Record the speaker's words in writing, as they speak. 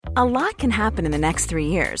A lot can happen in the next 3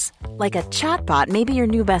 years. Like a chatbot may be your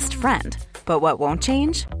new best friend. But what won't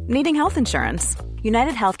change? Needing health insurance.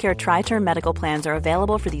 United Healthcare Tri-Term Medical Plans are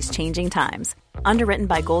available for these changing times. Underwritten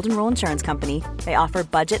by Golden Rule Insurance Company, they offer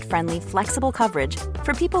budget-friendly, flexible coverage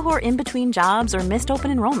for people who are in between jobs or missed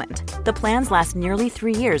open enrollment. The plans last nearly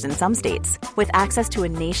 3 years in some states, with access to a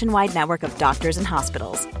nationwide network of doctors and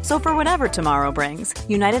hospitals. So for whatever tomorrow brings,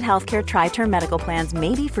 United Healthcare Tri-Term Medical Plans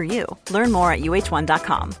may be for you. Learn more at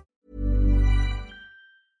uh1.com.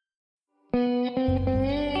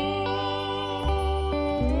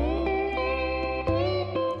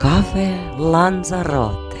 Cafe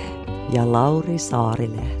Lanzarote ja Lauri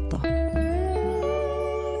Saarilehto.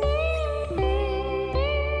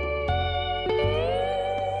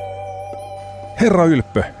 Herra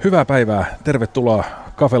Ylppö, hyvää päivää. Tervetuloa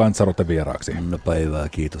Cafe Lanzarote vieraaksi. No päivää,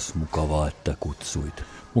 kiitos. Mukavaa, että kutsuit.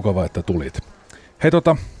 Mukavaa, että tulit. Hei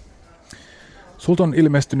sulta on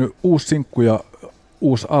ilmestynyt uusi sinkku ja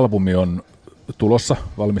uusi albumi on tulossa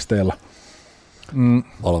valmisteilla.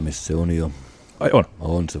 Valmis se on jo. Ai on?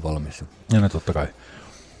 On se valmis. Ja no totta kai.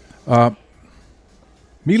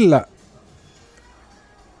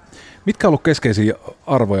 Mitkä on ollut keskeisiä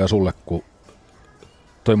arvoja sulle, kun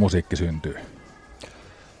toi musiikki syntyy?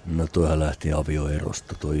 No toihan lähti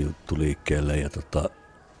avioerosta toi juttu liikkeelle. Ja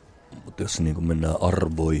mutta jos niin mennään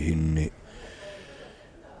arvoihin,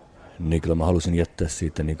 niin kyllä mä halusin jättää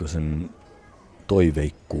siitä niin sen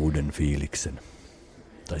toiveikkuuden fiiliksen.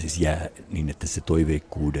 Tai siis jää niin, että se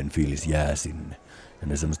toiveikkuuden fiilis jää sinne. Ja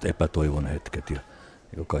ne semmoiset epätoivon hetket ja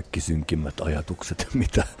kaikki synkimmät ajatukset,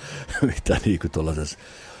 mitä niin tuollaisessa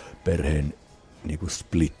perheen niin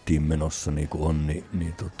splittiin menossa niin on,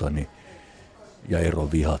 ja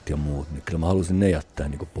erovihat ja muut, niin kyllä mä halusin ne jättää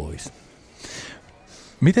niin pois.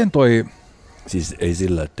 Miten toi... Siis ei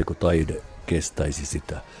sillä, että kun taide kestäisi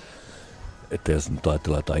sitä, että jos nyt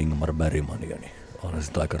ajatellaan jotain Ingmar Bergmania, niin onhan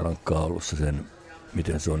sitä aika rankkaa ollut sen,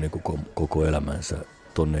 miten se on niin koko elämänsä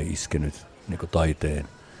tonne iskenyt niin taiteen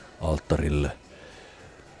alttarille.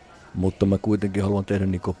 Mutta mä kuitenkin haluan tehdä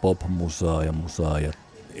niin pop-musaa ja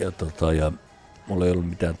mulla ei ollut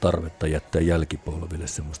mitään tarvetta jättää jälkipolville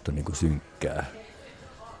semmoista niin synkkää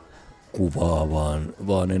kuvaa,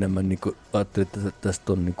 vaan enemmän niin ajattelin, että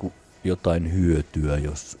tästä on niin jotain hyötyä,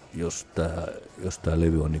 jos tää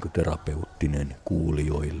levy on niin terapeuttinen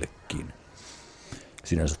kuulijoillekin.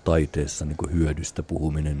 Sinänsä taiteessa niin hyödystä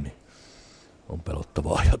puhuminen niin on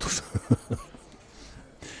pelottava ajatus.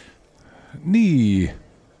 Niin,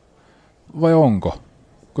 vai onko?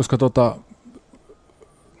 Koska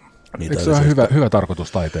niin, eikö se ole hyvä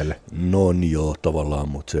tarkoitus taiteelle? No joo, tavallaan,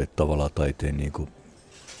 mutta se, että tavallaan taiteen niinku...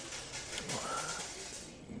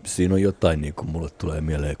 Siinä on jotain, niin kuin mulle tulee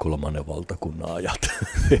mieleen kolmannen valtakunnan ajat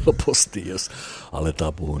helposti, jos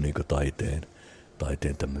aletaan puhua niin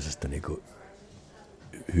taiteen tämmöisestä niin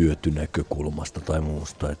hyötynäkökulmasta tai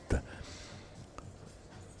muusta, että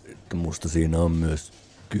musta siinä on myös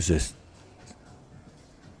kyse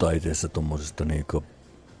taiteessa tommosesta niin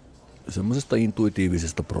semmoisesta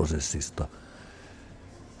intuitiivisesta prosessista,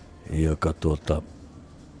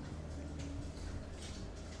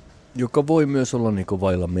 joka voi myös olla niin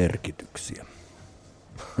vailla merkityksiä.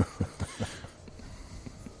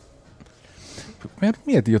 Mä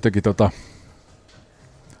mietin jotenkin,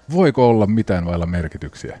 voiko olla mitään vailla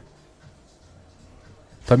merkityksiä?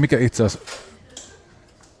 Tai mikä itse asiassa,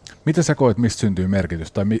 miten sä koet, mistä syntyy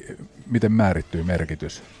merkitys, tai miten määrittyy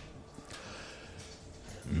merkitys?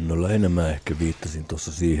 No lähinnä mä ehkä viittasin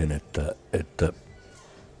tuossa siihen, että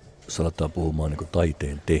salataan puhumaan niin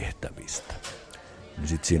taiteen tehtävistä. Niin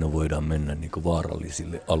sit siinä voidaan mennä niin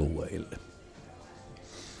vaarallisille alueille.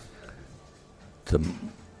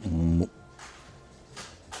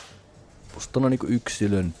 Musta on niin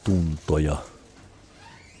yksilön tuntoja,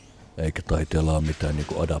 eikä taiteella ole mitään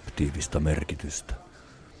niin adaptiivista merkitystä.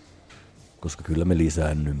 Koska kyllä me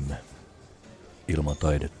lisäännymme ilman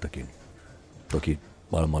taidettakin. Toki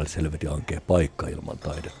maailma olisi helvetin ankea paikka ilman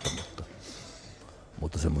taidetta,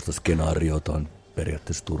 mutta semmoista skenaariota on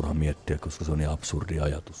periaatteessa turha miettiä, koska se on niin absurdi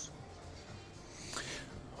ajatus.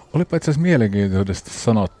 Olipa itse asiassa mielenkiintoisesti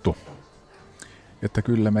sanottu, että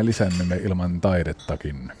kyllä me lisännymme ilman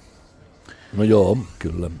taidettakin. No joo,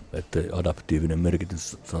 kyllä. Että adaptiivinen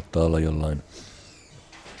merkitys saattaa olla jollain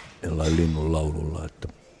linnunlaululla, että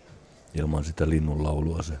ilman sitä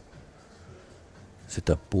linnunlaulua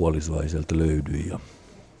sitä puolisoa ei sieltä löydy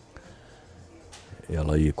ja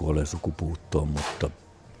laji kuolee sukupuuttoon, mutta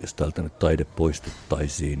jos täältä nyt taide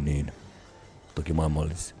poistettaisiin, niin toki maailma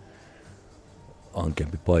olisi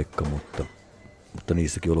ankempi paikka, mutta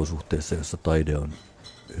niissäkin olosuhteissa, jossa taide on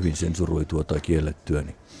hyvin sensuroitua tai kiellettyä,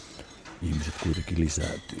 niin ihmiset kuitenkin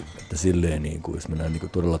lisääntyy. Että silleen, niin kuin, jos mennään niin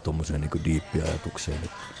todella tuommoiseen niin diippiajatukseen,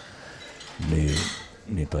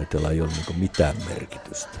 niin taiteella ei ole niin mitään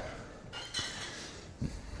merkitystä.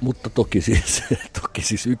 Mutta toki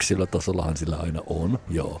siis yksilötasollahan sillä aina on,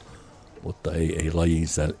 joo, mutta ei lajin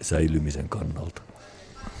säilymisen kannalta.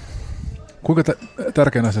 Kuinka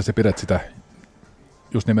tärkeänä asiassa sä pidät sitä,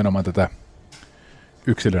 just nimenomaan tätä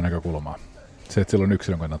yksilön näkökulmaa? Se, että sillä on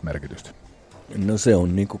yksilön kannalta merkitystä. No se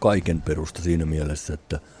on niin kuin kaiken perusta siinä mielessä,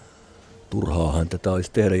 että turhaahan tätä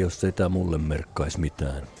olisi tehdä, jos ei tämä mulle merkkaisi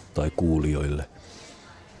mitään, tai kuulijoille.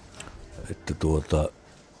 Että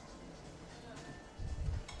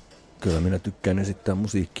kyllä minä tykkään esittää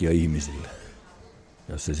musiikkia ihmisille.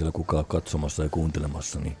 Jos ei siellä kukaan katsomassa ja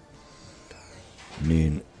kuuntelemassa,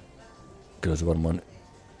 niin kyllä se varmaan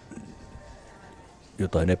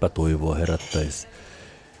jotain epätoivoa herättäisi.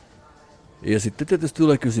 Ja sitten tietysti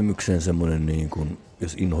tulee kysymykseen semmoinen, niin kun,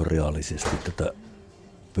 jos inhoreaalisesti tätä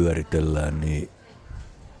pyöritellään, niin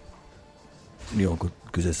onko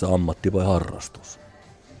kyseessä ammatti vai harrastus?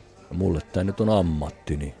 Ja mulle tämä nyt on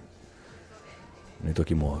ammatti, niin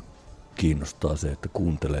toki mua kiinnostaa se, että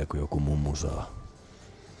kuunteleeko joku mun musaa.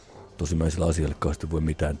 Tosin mä en sillä asialle voi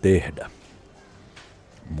mitään tehdä.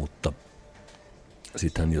 Mutta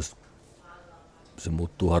sittenhän jos se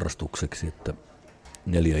muuttuu harrastukseksi, että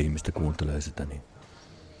 4 ihmistä kuuntelee sitä, niin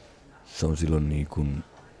se on silloin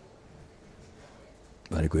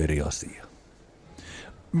vähän niin kuin eri asia.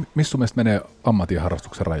 Missä sun mielestä menee ammatin ja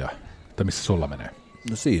harrastuksen raja? Tai missä sulla menee?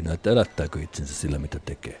 No siinä, että elättääkö itsensä sillä, mitä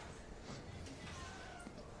tekee.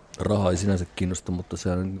 Raha ei sinänsä kiinnosta, mutta se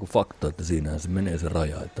on niin kuin fakta, että siinähän se menee se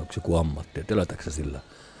raja, että onko joku ammatti, että elätätkö sä sillä,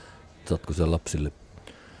 saatko sä lapsille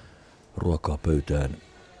ruokaa pöytään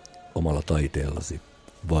omalla taiteellasi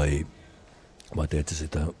vai teet sä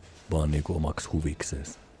sitä vaan niin kuin omaksi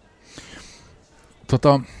huvikseesi?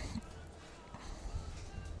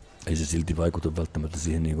 Ei se silti vaikuta välttämättä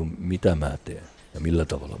siihen, niin kuin mitä mä teen ja millä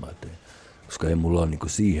tavalla mä teen. Koska ei mulla ole niin kuin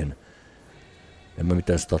siihen, en mä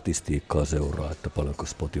mitään statistiikkaa seuraa, että paljonko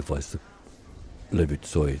Spotifyssa levyt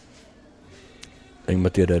soi. En mä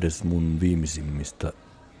tiedä edes mun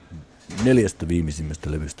 4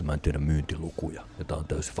 viimeisimmästä levystä mä en tiedä myyntilukuja, ja tää on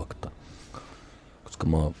täysi fakta. Koska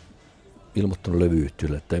mä oon ilmoittanut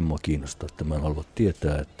levyyhtiölle, että en mua kiinnosta, että mä en halua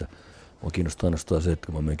tietää, että mua kiinnostaa ainoastaan se, että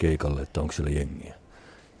kun mä menen keikalle, että onko siellä jengiä.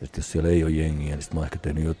 Ja sitten jos siellä ei ole jengiä, niin sit mä oon ehkä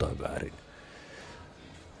tehnyt jotain väärin.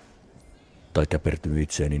 Tai käpertynyt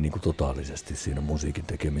itseäni niin kuin totaalisesti siinä musiikin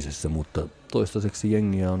tekemisessä, mutta toistaiseksi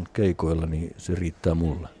jengiä on keikoilla, niin se riittää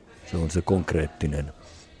mulle. Se on se konkreettinen,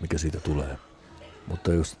 mikä siitä tulee.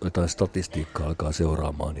 Mutta jos jotain statistiikkaa alkaa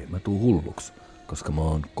seuraamaan, niin mä tuun hulluksi, koska mä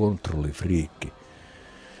oon kontrollifriikki.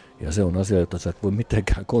 Ja se on asia, jota sä et voi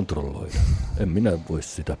mitenkään kontrolloida. En minä voi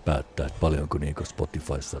sitä päättää, että paljonko niin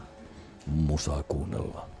Spotifyssa musaa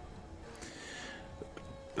kuunnellaan.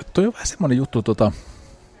 Toi on vähän semmoinen juttu,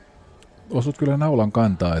 osut kyllä naulan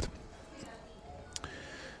kantaa, että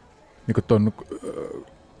niin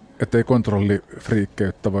ettei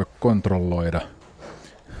kontrollifriikkeyttä voi kontrolloida,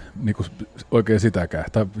 niin kuin oikein sitäkään,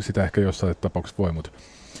 tai sitä ehkä jossain tapauksessa voi, mutta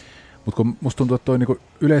kun musta tuntuu, että toi niin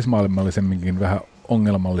yleismaailmallisemminkin vähän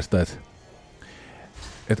ongelmallista,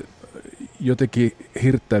 että jotenkin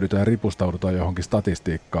hirttäydytään ja ripustaudutaan johonkin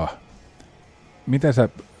statistiikkaan. Miten sä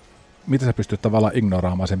pystyt tavallaan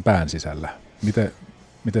ignoraamaan sen pään sisällä?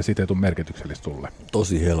 Miten siitä ei tule merkityksellistä sulle?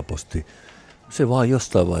 Tosi helposti. Se vaan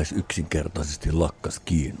jostain vaiheessa yksinkertaisesti lakkas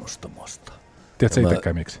kiinnostamasta. Tiedätkö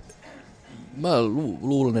itsekään miksi? Mä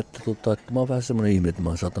luulen, että mä oon vähän semmoinen ihminen, että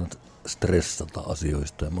mä saatan stressata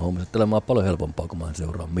asioista. Ja mä huomasin, että elämä on paljon helpompaa, kun mä en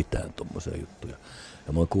seuraa mitään tommosia juttuja.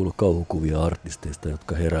 Ja mä oon kuullut kauhukuvia artisteista,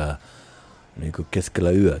 jotka herää niin kuin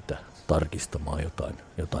keskellä yötä tarkistamaan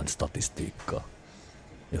jotain statistiikkaa.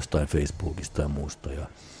 Jostain Facebookista ja muusta.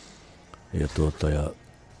 Ja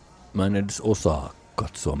mä en edes osaa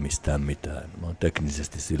katsoa mistään mitään. Mä oon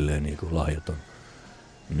teknisesti silleen niin kuin lahjaton.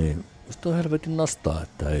 Niin musta on helvetin nastaa,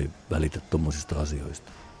 että ei välitä tommosista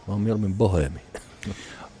asioista. Mä oon mieluummin bohemi.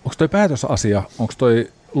 Onko toi päätösasia, onko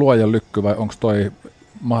toi luojan lykky vai onko toi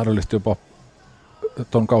mahdollisesti jopa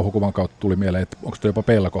ton kauhukuvan kautta tuli mieleen, että onko toi jopa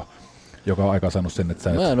pelko, joka on aikaan saanut sen, että sä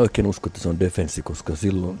et... Mä en oikein usko, että se on defenssi, koska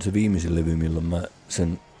silloin se viimeisin levy, milloin mä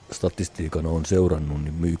sen statistiikan on seurannut,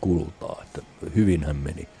 niin myi kultaa, että hyvinhän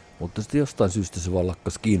meni. Mutta sitten jostain syystä se vaan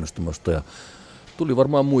lakkas kiinnostumasta ja tuli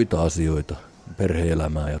varmaan muita asioita,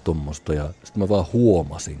 perhe-elämää ja tommosta. Ja sitten mä vaan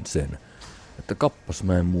huomasin sen, että kappas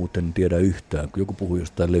mä en muuten tiedä yhtään, kun joku puhui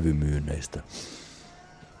jostain levymyynneistä.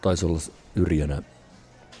 Taisi olla Yrjänä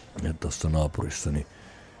tuossa naapurissa, niin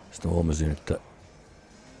sitten mä huomasin, että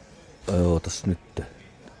ootas nyt,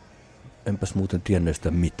 enpäs muuten tiennyt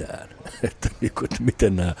sitä mitään, että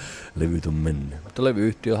miten nämä levyt on mennyt. Mutta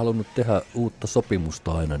levyyhtiö on halunnut tehdä uutta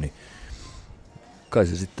sopimusta aina, niin kai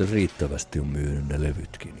se sitten riittävästi on myynyt ne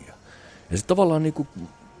levytkin. Ja sitten tavallaan niin kuin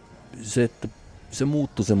se, että se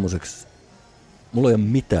muuttui semmoiseksi, mulla ei ole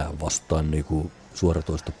mitään vastaan niin kuin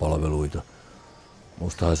suoratoistopalveluita.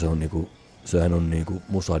 Mustahan se on niin kuin, sehän on niin kuin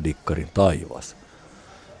musadikkarin taivas.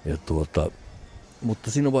 Ja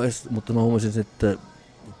mutta siinä vaiheessa, mutta mä huomasin, että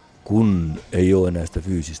kun ei ole enää sitä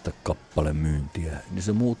fyysistä kappalemyyntiä, niin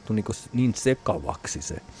se muuttui niin sekavaksi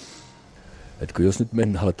se. Että kun jos nyt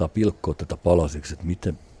aletaan pilkkoa tätä palasiksi,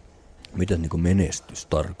 että mitä niin kuin menestys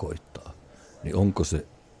tarkoittaa, niin onko se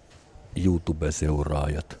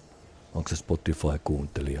YouTube-seuraajat, onko se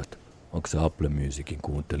Spotify-kuuntelijat, onko se Apple Musicin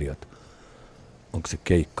kuuntelijat, onko se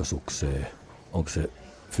keikkasuksee, onko se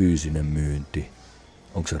fyysinen myynti,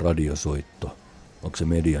 onko se radiosoitto, onko se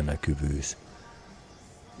medianäkyvyys.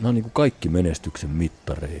 Nämä on niin kuin kaikki menestyksen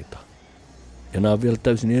mittareita. Ja nämä on vielä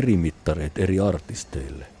täysin eri mittareita eri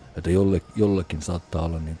artisteille. Että jollekin saattaa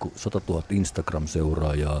olla niin kuin 100 000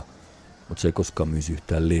 Instagram-seuraajaa, mutta se ei koskaan myisi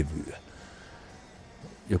yhtään levyä.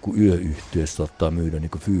 Joku yöyhtye saattaa myydä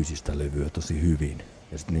niin kuin fyysistä levyä tosi hyvin.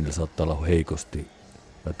 Ja sitten niillä saattaa olla heikosti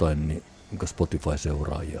jotain niin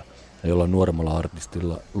Spotify-seuraajia. Ja jollain nuoremmalla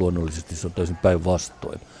artistilla luonnollisesti se on täysin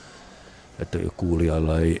päinvastoin. Että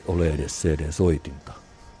kuulijailla ei ole edes CD-soitinta.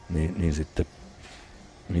 Niin sitten,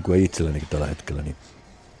 niin kuin ei itsellänikin tällä hetkellä,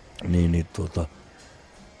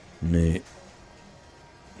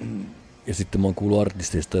 ja sitten mä oon kuullut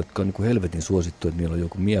artisteista, jotka on niin kuin helvetin suosittu, että niillä on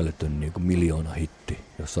joku mieletön niin kuin 1 000 000 hitti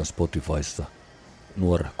jossain Spotifyssa,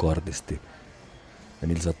 nuorehko artisti. Ja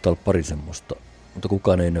niillä saattaa olla pari semmoista, mutta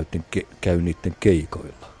kukaan ei käy niiden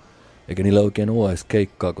keikoilla. Eikä niillä oikein ole edes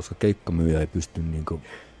keikkaa, koska keikkamyyjä ei pysty niin kuin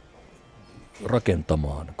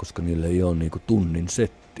rakentamaan, koska niillä ei ole niin kuin tunnin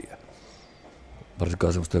settiä.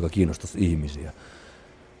 Varsinkaan semmoista, joka kiinnostaisi ihmisiä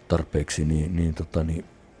tarpeeksi, niin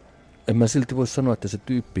en mä silti voi sanoa, että se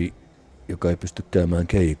tyyppi, joka ei pysty käymään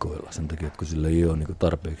keikoilla sen takia, että kun sillä ei ole niin kuin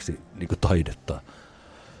tarpeeksi niin kuin taidetta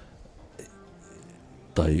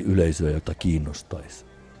tai yleisöä, jota kiinnostaisi,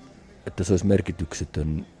 että se olisi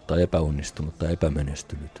merkityksetön tai epäonnistunut tai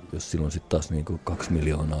epämenestynyt, jos silloin sitten taas niin kuin 2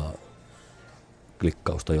 miljoonaa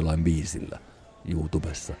klikkausta jollain biisillä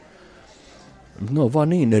YouTubessa. Ne on vaan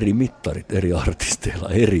niin eri mittarit eri artisteilla.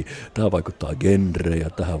 Tähän vaikuttaa genre ja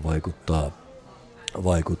tähän vaikuttaa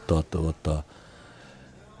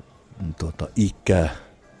ikä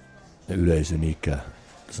ja yleisön ikä.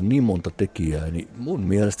 Tässä on niin monta tekijää, niin mun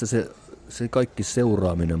mielestä se kaikki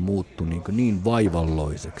seuraaminen muuttui niin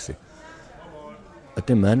vaivalloiseksi,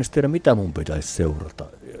 että en mä edes tiedä, mitä mun pitäisi seurata.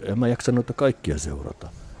 En mä jaksa noita kaikkia seurata.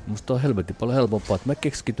 Musta on helvetin paljon helpompaa, että mä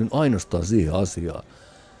keskityn ainoastaan siihen asiaan,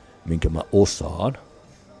 minkä mä osaan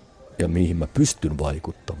ja mihin mä pystyn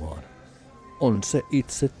vaikuttamaan. On se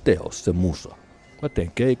itse teos, se musa. Mä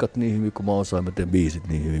teen keikat niin hyvin kuin mä osaan, mä teen biisit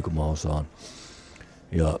niin hyvin kuin mä osaan.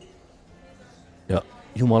 Ja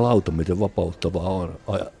jumalauta, miten vapauttavaa on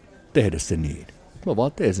tehdä se niin. Mä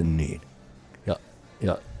vaan teen sen niin.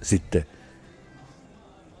 Ja sitten,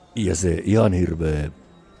 ja se ihan hirveä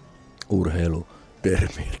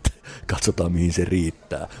urheilutermi, että katsotaan mihin se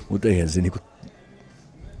riittää. Mutta eihän se niinku,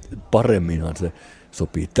 paremminhan se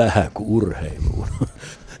sopii tähän kuin urheiluun.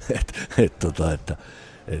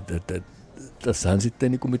 Tässähän sitten ei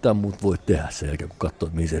niinku mitään muuta voi tehdä sen jälkeen, kun katsoo,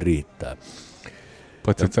 mihin se riittää.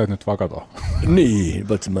 Paitsi että sä et nyt vaan kato.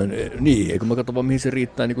 Niin, eikö mä katso vaan mihin se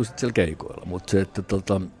riittää niin kuin sit siellä keikoilla.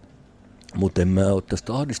 Mutta en mä ole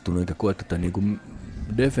tästä ahdistunut enkä koe tätä niin kuin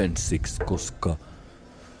defenssiksi,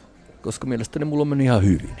 koska mielestäni mulla on mennyt ihan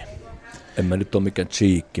hyvin. En mä nyt ole mikään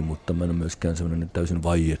cheekki, mutta mä en ole myöskään sellainen täysin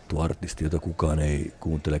vaiettu artisti, jota kukaan ei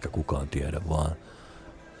kuuntele eikä kukaan tiedä, vaan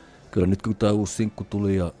kyllä nyt kun tää uusi sinkku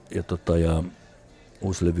tuli ja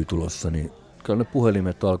uusi levy tulossa, niin kyllä ne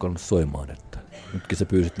puhelimet on alkanut soimaan, että nytkin sä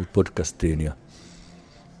pyysit mut podcastiin ja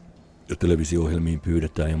televisio-ohjelmiin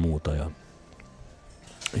pyydetään ja muuta ja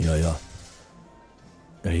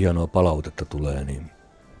hienoa palautetta tulee, niin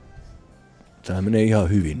sehän menee ihan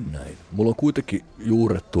hyvin näin. Mulla on kuitenkin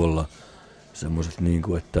juuret tuolla semmoiset, niin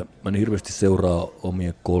kuin, että mä en hirveästi seuraa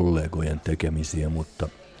omien kollegojen tekemisiä, mutta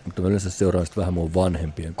mä yleensä seuraan sitten vähän mun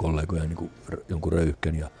vanhempien kollegoja, niin kuin jonkun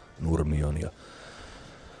Röyhkän ja Nurmion ja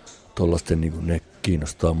tollasten, niin kuin ne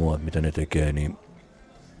kiinnostaa mua, mitä ne tekee, niin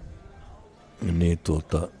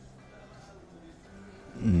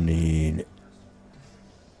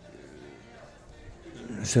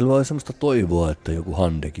siellä on semmoista toivoa, että joku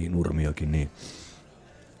Handekin, Nurmiokin, niin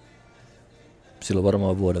sillä on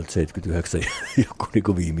varmaan vuodelta 1979 joku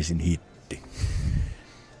niin viimeisin hitti.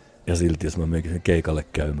 Ja silti jos mä menen sen keikalle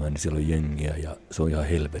käymään, niin siellä on jengiä ja se on ihan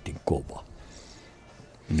helvetin kova.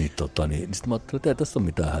 Niin sitten mä ajattelin, että ei tässä ole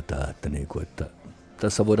mitään hätää, että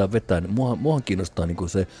tässä voidaan vetää. Muahan kiinnostaa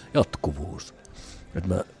se jatkuvuus.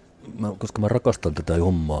 Koska mä rakastan tätä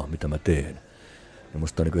hommaa, mitä mä teen. Ja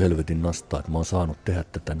musta on helvetin nastaa, että mä oon saanut tehdä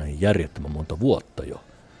tätä näin järjettömän monta vuotta jo.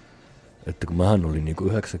 Että kun mähän olin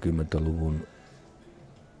 90-luvun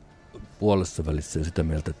puolessa välissä ja sitä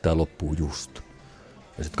mieltä, että tää loppuu just.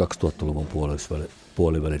 Ja sitten 2000-luvun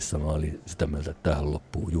puolivälissä mä olin sitä mieltä, että tämähän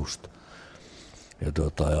loppuu just. Ja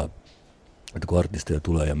että kun artisteja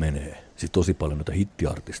tulee ja menee, siis tosi paljon noita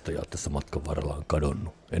hittiartisteja tässä matkan varrella on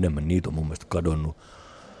kadonnut. Enemmän niitä on mun mielestä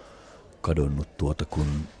kadonnut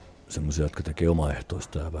kuin semmoisia, jotka tekee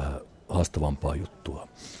omaehtoista ja vähän haastavampaa juttua.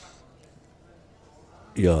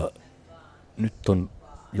 Ja nyt on,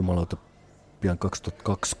 jumalauta, pian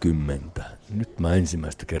 2020. Nyt mä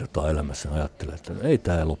ensimmäistä kertaa elämässä ajattelen, että ei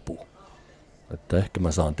tää lopu. Että ehkä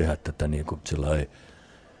mä saan tehdä tätä niin kuin sellainen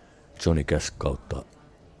Johnny Cash kautta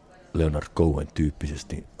Leonard Cohen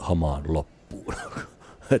tyyppisesti hamaan loppuun.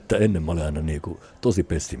 Että ennen mä olin aina niin kuin tosi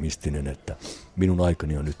pessimistinen, että minun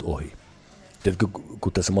aikani on nyt ohi. Tiedätkö,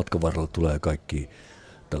 kun tässä matkan varrella tulee kaikki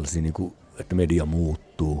tällaisia, niin kuin, että media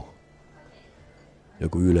muuttuu.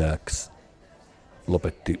 Joku Yle X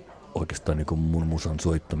lopetti oikeastaan niin kuin mun musan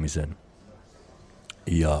soittamisen.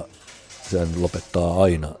 Ja sehän lopettaa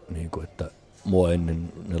aina, niin kuin, että mua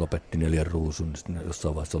ennen ne lopetti 4 ruusun, niin sitten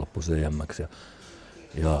jossain vaiheessa loppui CMX.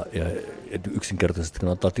 Ja yksinkertaisesti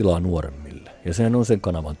kannattaa tilaa nuoremmille. Ja sehän on sen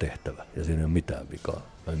kanavan tehtävä, ja siinä ei ole mitään vikaa.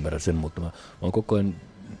 Mä ymmärrän sen, mutta mä koko ajan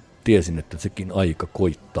tiesin, että sekin aika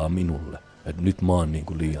koittaa minulle. Että nyt mä oon niin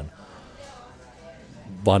kuin liian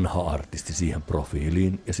vanha artisti siihen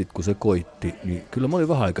profiiliin. Ja sitten kun se koitti, niin kyllä mä olin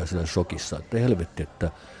vähän aikaa siellä shokissa, että helvetti,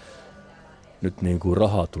 että nyt niin kuin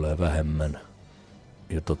rahaa tulee vähemmän.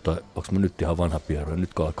 Ja onko mä nyt ihan vanha pieru, ja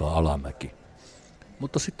nyt alkaa alamäki.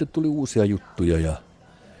 Mutta sitten tuli uusia juttuja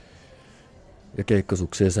ja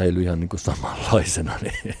keikkasuksia säilyi ihan niin kuin samanlaisena.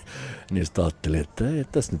 Niin sitten ajattelin, että ei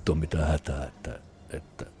tässä nyt ole mitään hätää,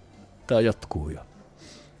 että tämä jatkuu. Ja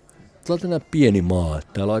sä olet enää pieni maa,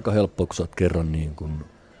 että täällä on aika helppoa, kun sä oot kerran niin kuin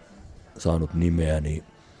saanut nimeä, niin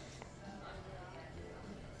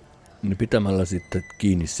pitämällä sitten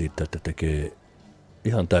kiinni siitä, että tekee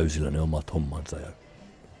ihan täysillä ne omat hommansa ja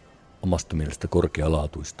omasta mielestä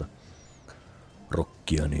korkealaatuista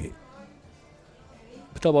rockia, niin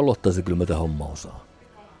pitää vaan luottaa se, kyllä mä tähän homma osaan.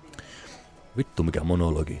 Vittu mikä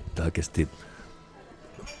monologi. Tää kesti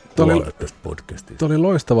puolet tästä podcastista. Tämä oli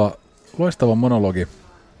loistava monologi.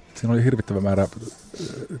 Siinä oli hirvittävä määrä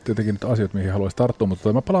tietenkin nyt asioita, mihin haluaisi tarttua,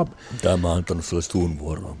 mutta mä palaan... Tämä mä oon antanut sulle suun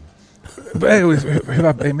vuoroon. Ei,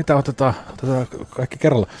 hyvä, ei mitään, otetaan kaikki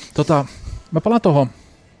kerralla. Mä palaan tuohon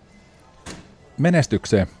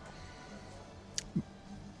menestykseen.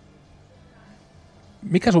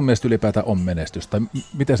 Mikä sun mielestä ylipäätään on menestys? Tai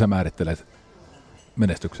miten sä määrittelet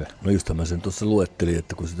menestyksen? No just mä sen tuossa luettelin,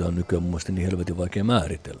 että kun sitä on nykyään mun mielestä niin helvetin vaikea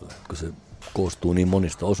määritellä, kun se koostuu niin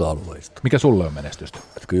monista osa-alueista. Mikä sulle on menestystä?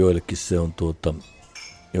 Että joillekin se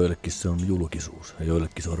on julkisuus, ja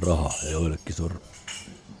joillekin se on raha, ja joillekin se on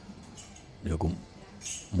joku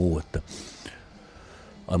muu, että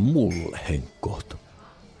mulle henkkohta.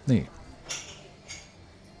 Niin.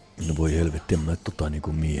 No voi helvetti, en mä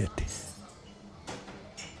niinku mieti.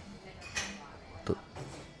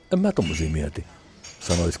 En mä tommosia mieti,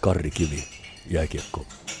 sanois Karri Kivi, jääkiekko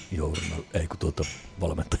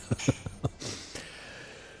valmentaja.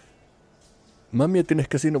 Mä mietin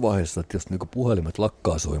ehkä siinä vaiheessa, että jos niinku puhelimet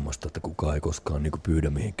lakkaa soimasta, että kukaan ei koskaan niinku pyydä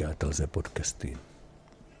mihinkään tällaiseen podcastiin,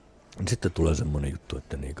 niin sitten tulee semmoinen juttu,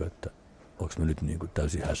 että onko mä nyt niinku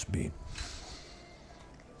täysin has-been.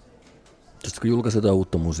 Sitten kun julkaisetaan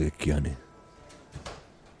uutta musiikkia, niin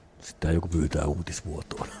sitten joku pyytää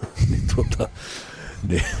uutisvuotoon.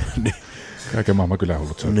 niin, Kaiken maailman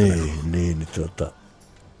kylähullut soittelee.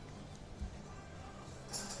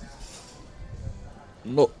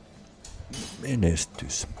 No,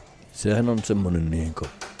 menestys. Sehän on semmoinen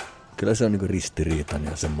kyllä se on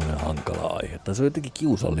ristiriitainen ja semmoinen hankala aihe. Tai se on jotenkin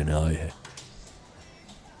kiusallinen aihe.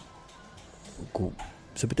 Kun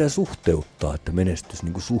se pitää suhteuttaa, että menestys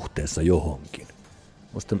suhteessa johonkin.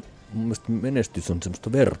 Mun mielestä menestys on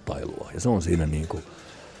semmoista vertailua ja se on siinä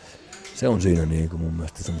mun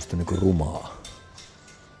mielestä semmoista rumaa.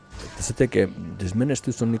 Että se tekee, siis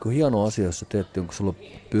menestys on hieno asia, jos sä teet jonkun, sulla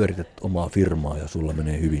pyörität omaa firmaa ja sulla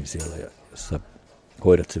menee hyvin siellä ja jos sä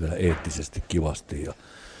hoidat se vielä eettisesti kivasti ja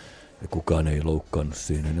kukaan ei loukkaannut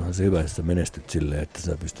siinä, niin onhan se hyvä, että sä menestyt silleen, että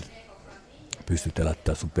sä pystyt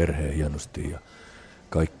elättämään sun perheen hienosti ja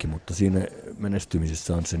kaikki, mutta siinä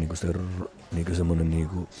menestymisessä on se, niinku se niinku semmoinen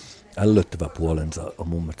niinku ällöttävä puolensa on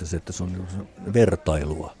mun mielestä se, että se on niinku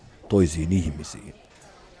vertailua toisiin ihmisiin.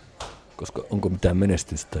 Koska onko mitään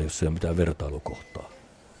menestystä, jos ei ole mitään vertailukohtaa?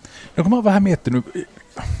 No kun mä oon vähän miettinyt...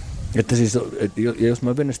 Että siis, jos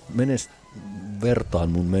mä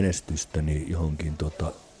vertaan mun menestystäni johonkin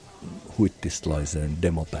huittislaiseen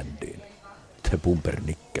demobändiin, The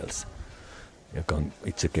Pumpernickels, joka on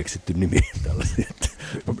itse keksitty nimi tällaisia.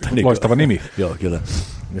 Loistava nimi. Joo, kyllä.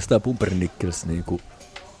 Jos tämä Pumpernickels niinku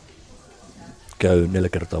käy 4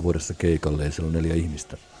 kertaa vuodessa keikalle ja siellä on 4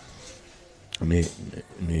 ihmistä,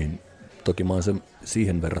 niin toki mä oon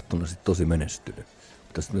siihen verrattuna sit tosi menestynyt.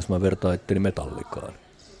 Mutta sitten jos mä vertaan itteni Metallicaan,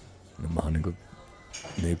 niin mä oon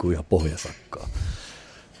niinku ihan pohjasakkaa.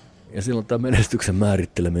 Ja silloin tämä menestyksen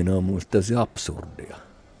määritteleminen on mun mielestä täysin absurdia.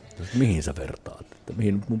 Mihin sä vertaat? Että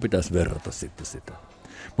mihin mun pitäisi verrata sitten sitä?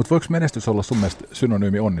 Mutta voiko menestys olla sun mielestä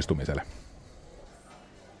synonyymi onnistumiselle?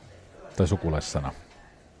 Tai sukulaissana?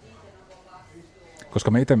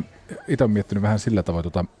 Koska mä itse olen miettinyt vähän sillä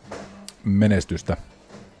tavoin menestystä,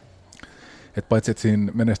 että paitsi että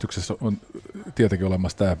siinä menestyksessä on tietenkin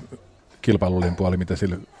olemassa tämä kilpailullinen puoli, mitä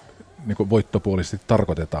sillä niin voittopuolisesti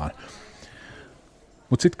tarkoitetaan.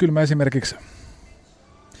 Mutta sitten kyllä mä esimerkiksi,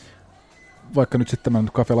 vaikka nyt sitten tämän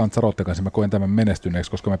Café Lanzarote kanssa, mä koen tämän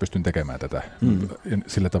menestyneeksi, koska mä pystyn tekemään tätä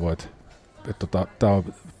sillä tavoin, että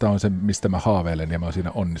tämä on se, mistä mä haaveilen ja mä oon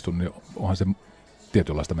siinä onnistunut, niin onhan se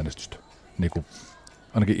tietynlaista menestystä, niin kuin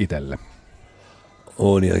ainakin itselle.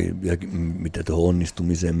 On, ja mitä tuohon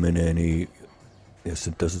onnistumiseen menee, niin jos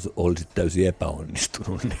sä olisit täysin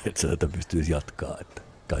epäonnistunut, niin et sä tätä pystyisi jatkaa. Että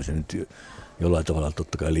kai se nyt jollain tavalla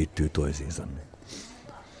totta kai liittyy toisiinsa.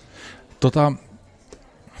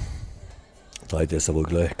 Taiteessa voi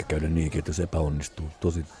kyllä ehkä käydä niinkin, että jos epäonnistuu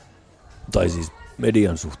tosi, tai siis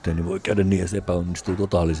median suhteen, niin voi käydä niin, jos epäonnistuu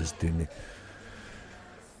totaalisesti, niin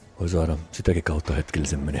voi saada sitäkin kautta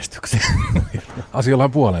hetkellisen menestyksen. Asioilla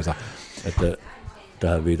on puolensa. Että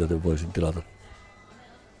tähän viitaten voisin tilata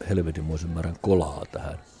helvetinmoisen määrän kolaa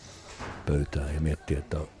tähän pöytään ja miettiä,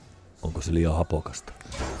 että onko se liian hapokasta.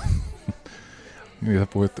 Niin sä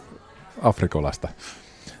puhuit Afrikolasta.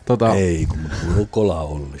 Ei, kun mä puhun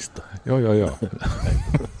Kola-Ollista. Joo.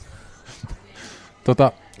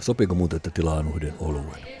 Sopiiko muuten, että tilaan uuden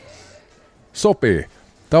oluen? Sopii.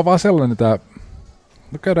 Tää on vaan sellainen,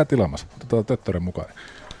 no käydään tilaamassa. Otetaan töttören mukaan.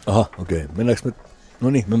 Aha, okei. Mennäänkö me? No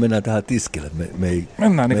niin, me mennään tähän tiskille. Me ei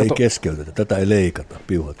keskeytetä. Tätä ei leikata.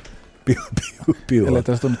 Piuhat. Eli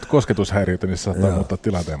tästä on nyt kosketushäiriötä, niin saattaa muuttaa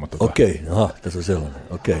tilanteen. Okei, tässä on sellainen.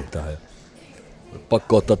 Okei, tähän.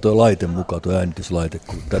 Pakko ottaa tuo laite mukaan, tuo äänityslaite,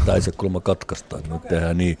 kun tätä ei se kulma katkaista. Me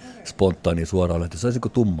tehdään niin spontaani suoraan lähtö. Saisinko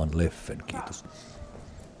tumman leffen, kiitos.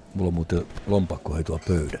 Mulla on muuten lompakko heitua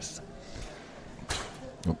pöydässä.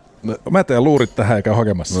 No, mä teen luurit tähän eikä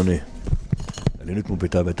hakemassa. No niin. Eli nyt mun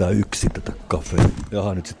pitää vetää yksin tätä kafea.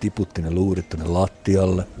 Jaha, nyt se tiputti ne luurit tänne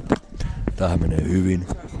lattialle. Tähän menee hyvin.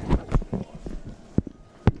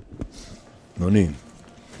 No niin.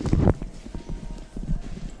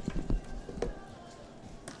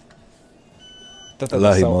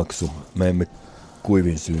 Lähimaksu. Me emme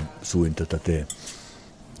kuivin suin tätä tee.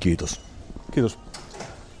 Kiitos. Kiitos.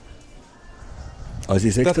 Ai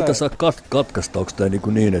siis eikö tätä saa katkaista? Onko tämä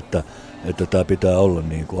niin, että tämä pitää olla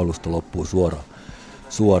niin kuin alusta loppuun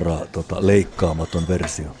suora leikkaamaton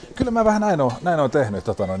versio? Kyllä mä vähän näin on tehnyt.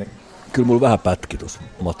 Kyllä mulla vähän pätki tuossa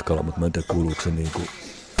matkalla, mutta mä en tiedä kuuluuko se niin kuin...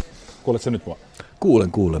 Kuuletko se nyt mua?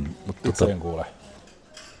 Kuulen. Mutta itse en kuule.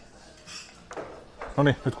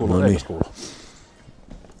 Noniin, nyt kuuluu. Eipäs kuulu.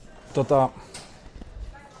 Tämä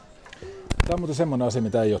on muuten semmoinen asia,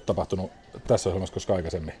 mitä ei ole tapahtunut tässä ohjelmassa koskaan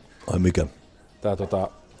aikaisemmin. Ai mikä? Tää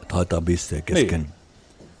haetaan bissejä kesken. Niin.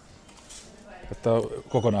 Että on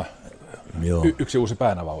kokonaan yksi uusi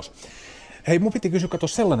päänavaus. Hei, mun piti kysyä, kato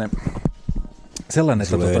sellainen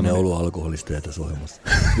sulla ei enää ollut alkoholista tässä ohjelmassa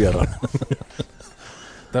vieraana.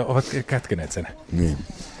 Ovat kätkeneet sen. Niin.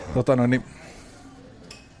 Niin,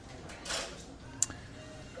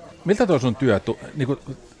 miltä toi sun työ, niinku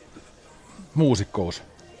muusikkous,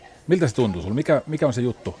 miltä se tuntuu sulle? Mikä on se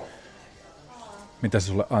juttu, mitä se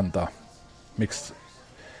sulle antaa? Miksi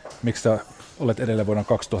sä olet edelleen vuonna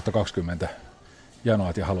 2020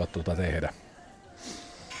 janoat ja haluat tehdä?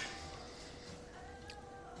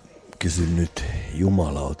 Kysyn nyt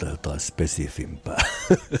jumalauta jotain spesifimpää.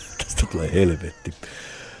 Tästä tulee helvetti.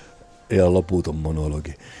 Ihan loputon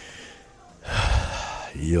monologi.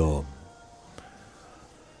 Joo.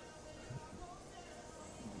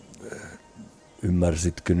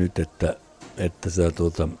 Ymmärsitkö nyt, että sä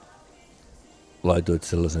laitoit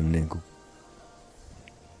sellaisen niin kuin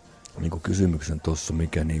niinku kysymyksen tuossa,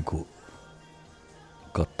 mikä niinku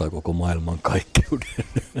kattaa koko maailman kaikkeuden.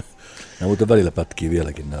 Nämä muuten välillä pätkii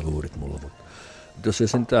vieläkin nämä luurit mulla, mutta jos ei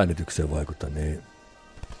sen äänitykseen vaikuta, niin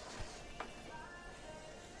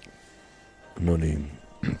no niin,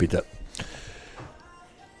 pitää.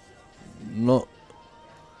 No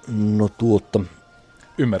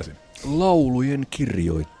Ymmärsin. Laulujen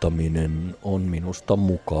kirjoittaminen on minusta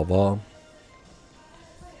mukavaa.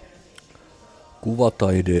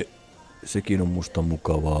 Kuvataide, sekin on musta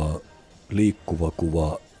mukavaa. Liikkuva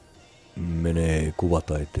kuva menee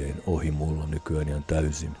kuvataiteen ohi mulla nykyään ihan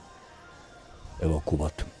täysin.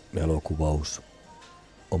 Elokuvat, elokuvaus,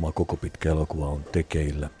 oma koko pitkä elokuva on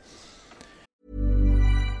tekeillä.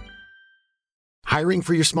 Hiring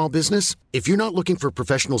for your small business? If you're not looking for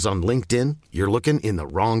professionals on LinkedIn, you're looking in the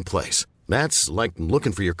wrong place. That's like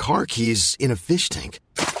looking for your car keys in a fish tank.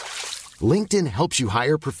 LinkedIn helps you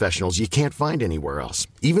hire professionals you can't find anywhere else,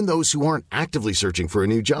 even those who aren't actively searching for a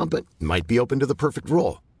new job but might be open to the perfect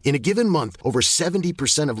role. In a given month, over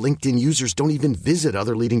 70% of LinkedIn users don't even visit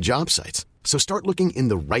other leading job sites. So start looking in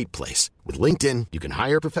the right place. With LinkedIn, you can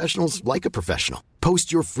hire professionals like a professional.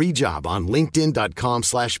 Post your free job on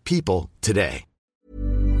linkedin.com/people today.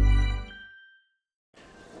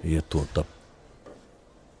 Ja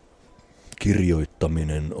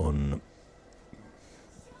kirjoittaminen on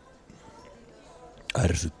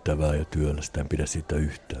ärsyttävää ja työlästä, en pidä siitä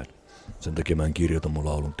yhtään. Sen takia mä en kirjoita mun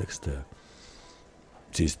laulun tekstejä.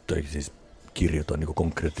 Siis kirjoitan niin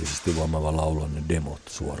konkreettisesti, vaan mä vaan laulan ne demot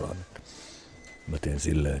suoraan. Mä teen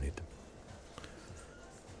silleen niitä.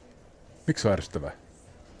 Miksi on ärsyttävää?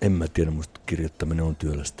 En mä tiedä, musta kirjoittaminen on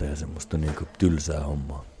työlästä ja semmoista niin tylsää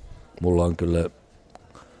hommaa. Mulla on kyllä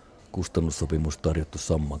kustannussopimus tarjottu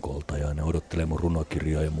Sammakolta ja ne odottelee mun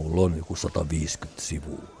runokirjaa ja mulla on joku 150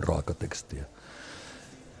 sivua raakatekstiä.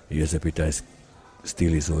 Ja se pitäisi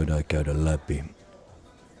stilisoida ja käydä läpi.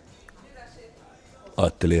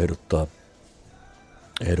 Ajattelin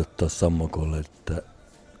ehdottaa Sammakolle, että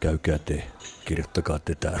käykää te, kirjoittakaa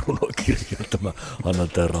te tää runokirja, että mä annan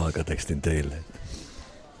tän raakatekstin teille.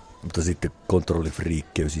 Mutta sitten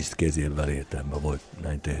kontrollifriikkeys iskee siihen väliin, että en mä voi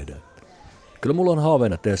näin tehdä. Kyllä mulla on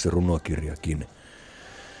haaveena tehdä se runokirjakin.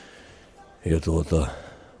 Ja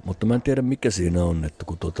mutta mä en tiedä mikä siinä on, että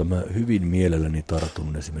kun mä hyvin mielelläni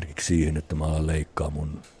tartun esimerkiksi siihen, että mä alan leikkaa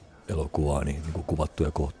mun elokuvaani niin kuin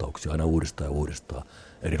kuvattuja kohtauksia aina uudestaan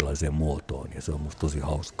erilaiseen muotoon. Ja se on musta tosi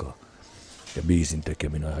hauskaa. Ja biisin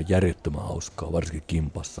tekeminen on ihan järjettömän hauskaa, varsinkin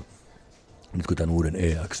kimpassa. Nyt kun tämän uuden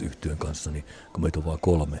EX-yhtyön kanssa, niin kun meitä on vaan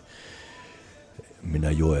 3,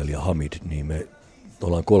 minä, Joel ja Hamid, niin me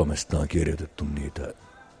ollaan 3 kirjoitettu niitä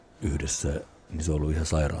yhdessä, niin se on ollut ihan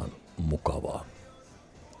sairaan mukavaa.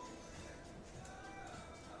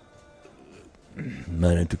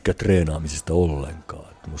 Mä en tykkää treenaamisesta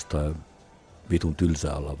ollenkaan. Musta vitun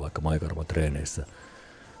tylsää olla vaikka Maikarvan treeneissä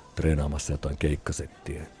treenaamassa jotain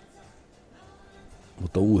keikkasettiä.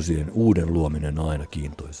 Mutta uuden luominen on aina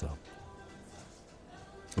kiintoisaa.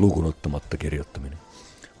 Lukuun ottamatta kirjoittaminen.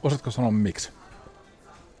 Osaatko sanoa miksi?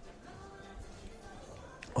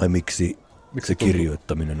 Ai miksi se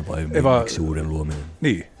kirjoittaminen vai miksi uuden luominen?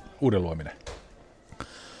 Niin, uuden luominen.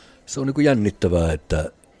 Se on niin jännittävää,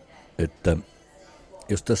 että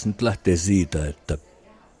jos tässä nyt lähtee siitä,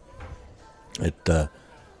 että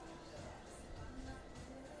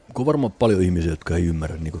kun varmaan paljon ihmisiä, jotka ei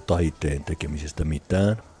ymmärrä niin taiteen tekemisestä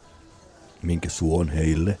mitään, minkä suo on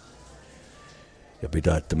heille, ja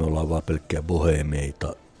pitää, että me ollaan vaan pelkkää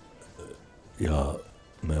boheemeita ja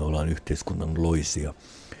me ollaan yhteiskunnan loisia,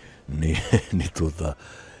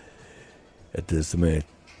 että jos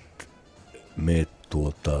meet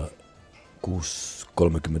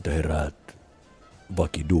 6:30 heräät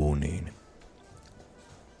vakiduuniin,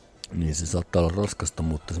 niin se saattaa olla raskasta,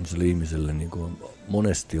 mutta semmoiselle ihmiselle niin kuin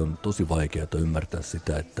monesti on tosi vaikeaa ymmärtää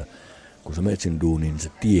sitä, että kun sä menet sinne duuniin, niin sä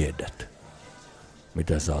tiedät,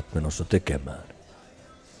 mitä sä oot menossa tekemään.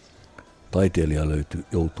 Taiteilija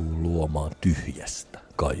joutuu luomaan tyhjästä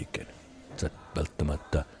kaiken. Sä et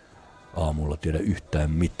välttämättä aamulla tiedä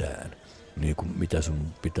yhtään mitään, niin kuin mitä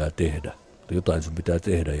sun pitää tehdä. Jotain sun pitää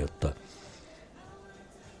tehdä, jotta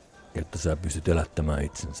sä pystyt elättämään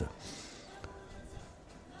itsensä.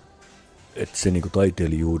 Että se niinku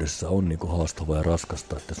taiteilijuudessa on niinku haastavaa ja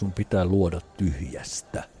raskasta, että sun pitää luoda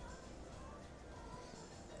tyhjästä.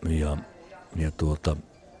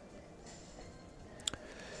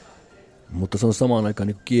 Mutta se on samaan aikaan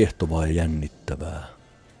niinku kiehtovaa ja jännittävää.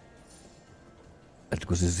 Että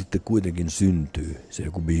kun se sitten kuitenkin syntyy, se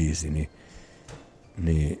joku biisi,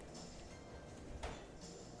 niin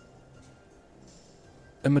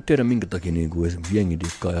en mä tiedä minkä takia niin kuin esimerkiksi jengi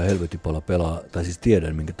dikkaa ja helvetin paljon pelaa, tai siis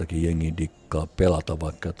tiedän minkä takia jengi dikkaa pelata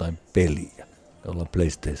vaikka jotain peliä, ollaan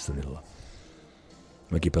PlayStationilla.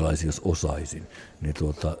 Mäkin pelaisin, jos osaisin, niin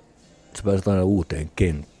sä pääset aina uuteen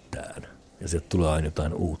kenttään ja sieltä tulee aina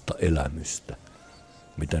jotain uutta elämystä,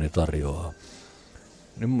 mitä ne tarjoaa.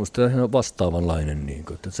 Niin mun mielestä tämä on vastaavanlainen, niin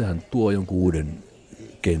kuin, että sehän tuo jonkun uuden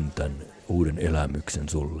kentän, uuden elämyksen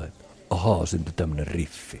sulle. Että ahaa, syntyi tämmönen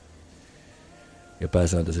riffi. Ja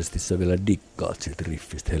pääsääntöisesti sä vielä dikkaat siitä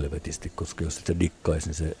riffistä helvetisti, koska jos et sä dikkais,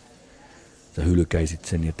 niin sä hylkäisit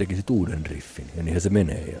sen ja tekisit uuden riffin. Ja niinhän se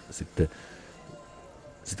menee. Ja sitten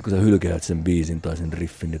kun sä hylkäät sen biisin tai sen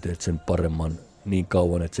riffin ja teet sen paremman niin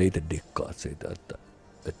kauan, että sä itse dikkaat siitä, että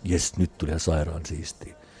jes, nyt tuli ihan sairaan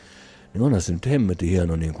siistiä. Niin onhan se nyt hemmetin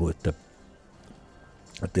hieno, niin kuin,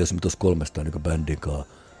 että jos me tuossa 300 niin bändin kanssa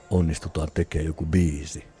onnistutaan tekemään joku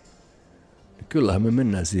biisi, niin kyllähän me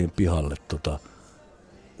mennään siihen pihalle,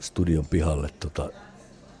 studion pihalle,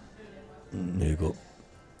 niin kuin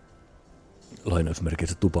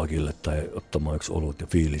lainausmerkeissä tupakille tai ottamaan yksi olut ja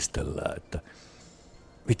fiilistellään, että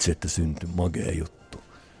vitsi, että syntyi magea juttu.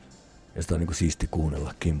 Ja sitä on niin kuin siisti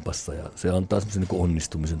kuunnella kimpassa ja se antaa semmoisen niin kuin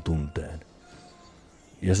onnistumisen tunteen.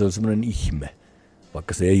 Ja se on semmoinen ihme,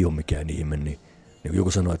 vaikka se ei ole mikään ihme, niin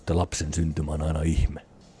joku sanoo, että lapsen syntymä on aina ihme.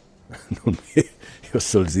 No,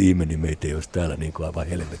 jos se olisi ihme, niin meitä ei olisi täällä niin kuin aivan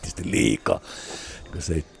helvetisti liikaa.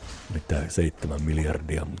 7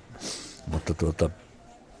 miljardia. Mutta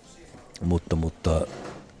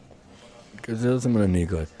kyllä se on semmoinen, niin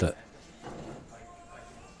kuin, että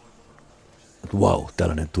vau,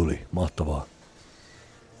 tällainen tuli, mahtavaa.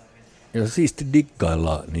 Ja siisti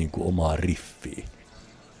dikkailla niin kuin omaa riffiä.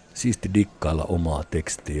 Siisti dikkailla omaa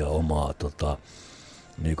tekstiä ja omaa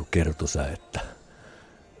niin kuin kertosäettä.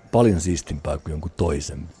 Paljon siistimpää kuin jonkun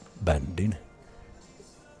toisen bändin.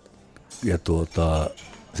 Ja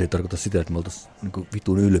se ei tarkoita sitä, että me oltaisiin niin kuin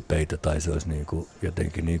vitun ylpeitä tai se olisi niin kuin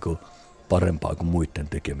jotenkin niin kuin parempaa kuin muiden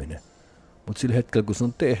tekeminen. Mutta sillä hetkellä, kun se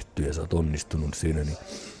on tehty ja sä oot onnistunut siinä, niin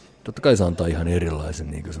totta kai se antaa ihan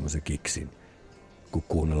erilaisen niin kuin semmoisen kiksin, kun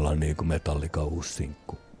kuunnellaan niin kuin Metallica uusi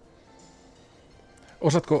sinkku.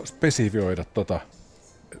 Osaatko spesifioida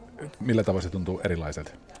millä tavalla se tuntuu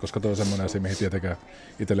erilaiselta? Koska tuo on semmoinen asia, mihin tietenkään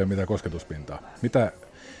itselle ei ole mitään kosketuspintaa. Mitä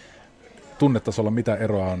tunnetasolla, mitä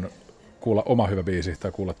eroa on kuulla oma hyvä biisi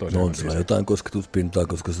tai kuulla toisen hyvä biisi? On jotain kosketuspintaa,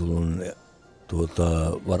 koska sulla on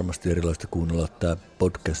varmasti erilaista kuunnella tämä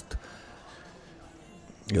podcast.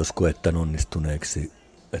 Jos koet tämän onnistuneeksi,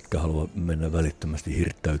 etkä halua mennä välittömästi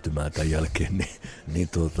hirttäytymään tämän jälkeen, niin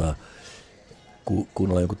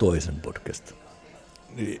kuunnella jonkun toisen podcast.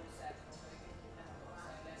 Niin.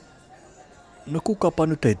 No kukapa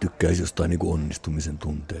nyt ei tykkäisi jostain niin kuin onnistumisen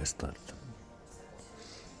tunteesta.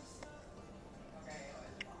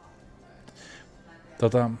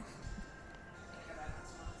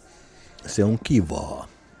 Se on kivaa.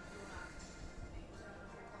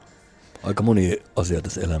 Aika moni asia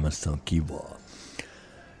tässä elämässä on kivaa.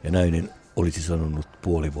 Ja näin olisi sanonut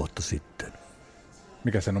 5 vuotta sitten.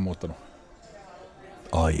 Mikä sen on muuttanut?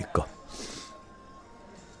 Aika.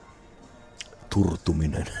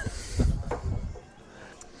 Turtuminen.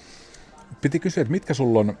 Piti kysyä, että mitkä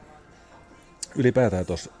sulla on ylipäätään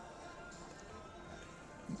tuossa,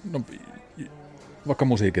 no, vaikka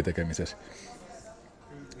musiikin tekemisessä,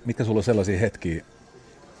 mitkä sulla on sellaisia hetkiä,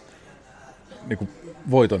 niin kuin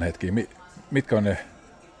voiton hetkiä, mitkä on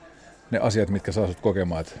ne asiat, mitkä saa sut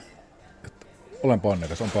kokemaan, että olenpa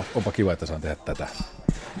onnekas, onpa kiva, että saan tehdä tätä.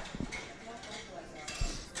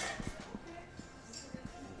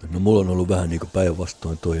 No mulla on ollut vähän niin kuin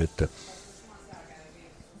päinvastoin toi,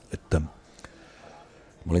 että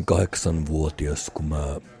mä olin 8-vuotias, kun mä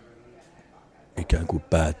ikään kuin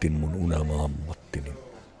päätin mun unelma-ammattini,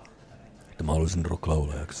 että mä haluaisin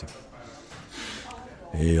rock-laulajaksi.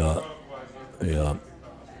 Ja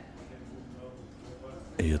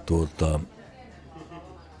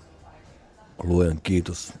luojan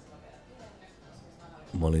kiitos,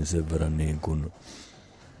 mä olin sen verran niin kuin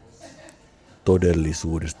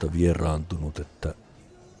todellisuudesta vieraantunut, että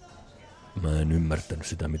mä en ymmärtänyt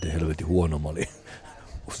sitä, miten helvetin huono mä olin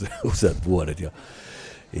useat vuodet.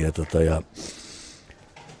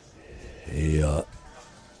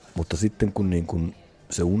 Mutta sitten kun, niin kun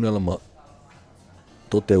se unelma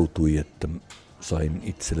toteutui, että sain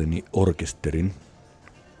itselleni orkesterin,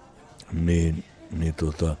 niin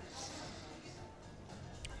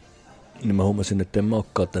mä huomasin, että en mä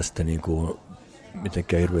olekaan tästä niin kuin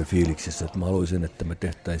mitenkään hirveän fiiliksissä, että mä haluaisin, että me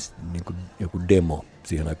tehtäisiin niin kuin joku demo.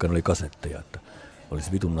 Siihen aikaan oli kasetteja, että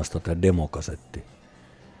olisi vitun nastaa tämä demokasetti.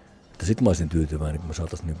 Sitten mä olisin tyytyväinen, kun me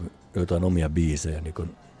saataisiin niin jotain omia biisejä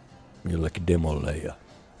niin jollekin demolle ja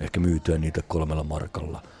ehkä myytyä niitä 3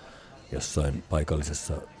 markalla jossain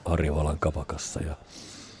paikallisessa Harjavalan kapakassa.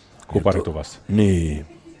 Kuparituvassa.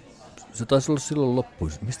 Niin. Se taisi olla silloin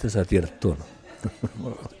loppuisi. Mistä sä tiedät tuon?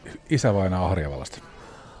 Isä vainaa Harjavalasta.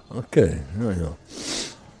 Okei, no joo.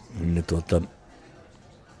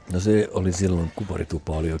 No se oli silloin,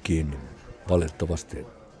 kuparitupa oli jo kiinni, valitettavasti.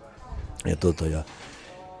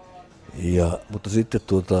 Mutta sitten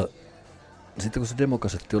sitten kun se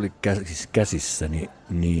demokasetti oli käsissä,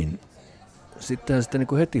 niin sittenhän sitä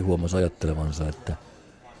niin heti huomasi ajattelevansa, että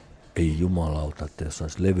ei jumalauta, että jos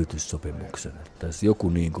saisi levytyssopimuksen, että jos joku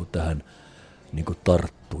niin kuin tähän niin kuin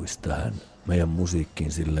tarttuisi tähän meidän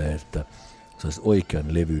musiikkiin silleen, että saisi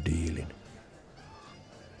oikean levydiilin.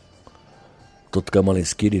 Totta kai mä olin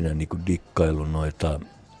skidinä niin kuin dikkaillut noita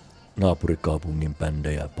naapurikaupungin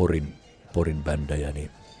bändejä, Porin bändejä,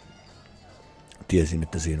 niin tiesin,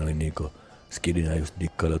 että siinä oli niin kuin skidinä just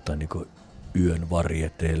dikkailu jotain niin kuin Yön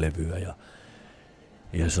varieté-levyä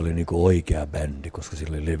ja se oli niin kuin oikea bändi, koska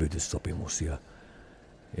sillä oli levytyssopimus ja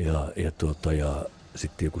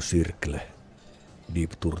sitten joku Circle,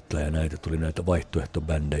 Deep Turtle ja näitä tuli näitä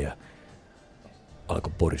vaihtoehtobändejä.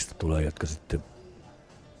 Alkoi Porista tulla, jotka sitten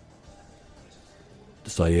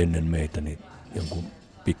sai ennen meitä niin jonkun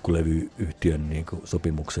pikkulevyyhtiön niin kuin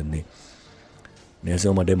sopimuksen, niin se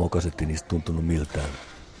oma demokasetti niistä tuntunut miltään.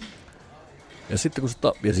 Ja sitten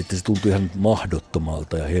se tuntui ihan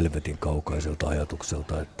mahdottomalta ja helvetin kaukaiselta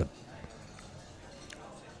ajatukselta, että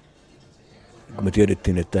kun me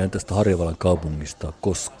tiedettiin, että eihän tästä Harjavalan kaupungista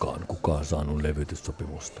koskaan kukaan saanut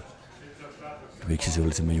levytyssopimusta. Miksi se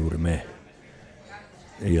olisimme juuri me?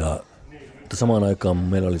 Mutta samaan aikaan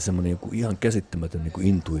meillä oli semmoinen ihan käsittämätön niin kuin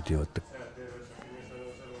intuitio, että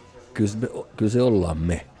kyllä se ollaan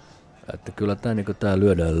me. Että kyllä tämä niin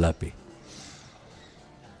lyödään läpi.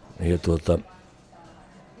 Ja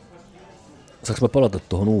saanko mä palata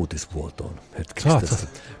tuohon uutisvuotoon hetkestä?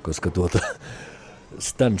 Koska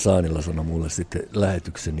Stan Saanila sanoi mulle sitten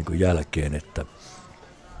lähetyksen niin jälkeen,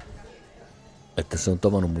 että se on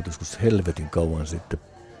tavannut mut joskus helvetin kauan sitten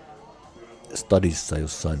stadissa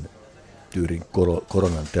jossain tyyrin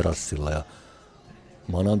koronan terassilla ja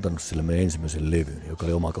mä oon antanut sille meidän ensimmäisen levyn, joka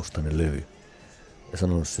oli omakostainen levy ja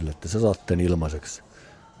sanonut sille, että sä saat tämän ilmaiseksi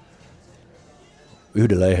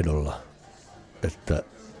yhdellä ehdolla, että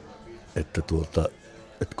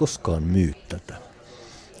et koskaan myy tätä.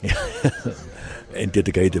 En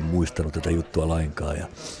tietenkään itse muistanut tätä juttua lainkaan.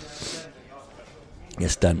 Ja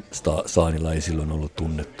Stan Saanila ei silloin ollut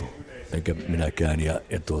tunnettu, enkä minäkään. Ja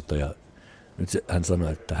nyt hän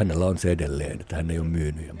sanoi, että hänellä on se edelleen, että hän ei ole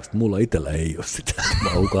myynyt. Ja mulla itsellä ei ole sitä, mä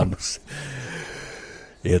oon hukannut se.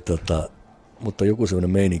 Mutta joku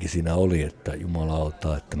sellainen meininki siinä oli, että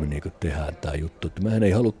jumalauta, että me niinku tehdään tämä juttu. Että mehän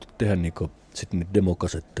ei haluttu tehdä niinku sitten niitä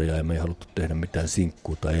demokasetteja ja me ei haluttu tehdä mitään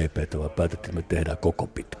sinkkuu tai EP:tä, vaan päätettiin, että me tehdään koko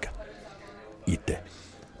pitkä itse.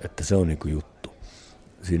 Että se on niinku juttu.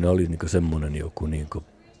 Siinä oli niinku semmoinen joku niinku,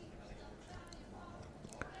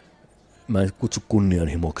 mä en kutsu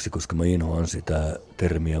kunnianhimoksi, koska mä inhoan sitä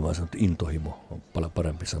termiä, vaan sanon, että intohimo on paljon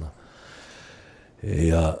parempi sana.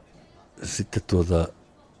 Ja sitten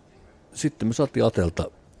sitten me saatiin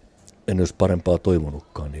Atelta, en olisi parempaa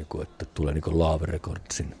toivonutkaan, niinku, että tulee niinku Love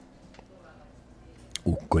Recordsin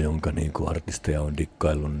ukko, jonka niinku artisteja on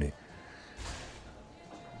dikkaillut, niin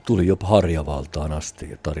tuli jopa Harjavaltaan asti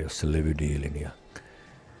ja tarjosi sen levydiilin. Ja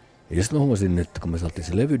sitten mä huomasin, että kun me saatiin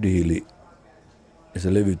se levydiili ja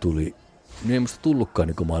se levy tuli, niin ei musta tullutkaan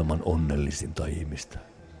niinku maailman onnellisinta ihmistä.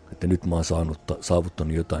 Että nyt mä oon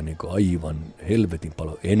saavuttanut jotain niinku aivan helvetin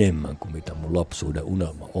paljon enemmän kuin mitä mun lapsuuden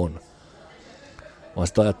unelma on. Mä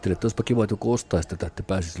sitten ajattelin, että olisipa kiva, että joku ostaisi tätä, että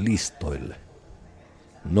pääsisi listoille.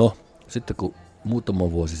 No, sitten kun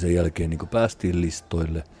muutama vuosi sen jälkeen niin kun päästiin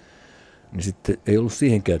listoille, niin sitten ei ollut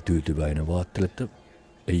siihenkään tyytyväinen, vaan ajattelin, että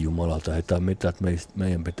ei jumalauta, ei tämä mitään, että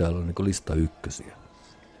meidän pitää olla niin lista ykkösiä.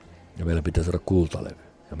 Ja meillä pitää saada kultalevy.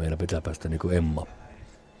 Ja meillä pitää päästä niin kuin Emma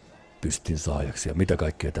Pystin saajaksi ja mitä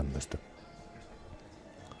kaikkea tämmöistä.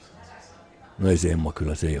 No ei se Emma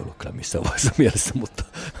kyllä, se ei ollut kyllä missään vaiheessa mielessä,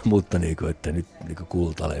 mutta niin kuin, että nyt niin kuin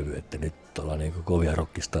kultalevy, että nyt ollaan niin kuin kovia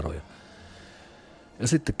rockistaroja. Ja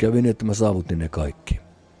sitten kävi niin, että mä saavutin ne kaikki.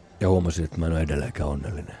 Ja huomasin, että mä en ole edelleenkään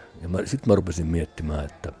onnellinen. Ja sitten mä rupesin miettimään,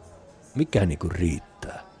 että mikä niin kuin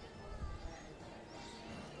riittää.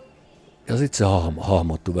 Ja sitten se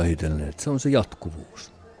hahmottui vähitellen, että se on se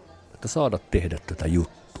jatkuvuus. Että saada tehdä tätä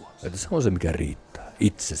juttua. Että se on se, mikä riittää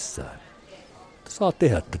itsessään. Että saa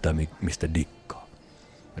tehdä tätä, mistä dikkaa.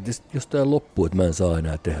 Että jos tämä loppuu, että mä en saa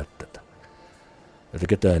enää tehdä tätä. Että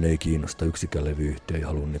ketään ei kiinnosta, yksikään levyyhtiö ei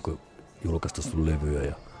halua niinku julkaista sun levyä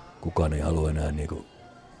ja kukaan ei halua enää niinku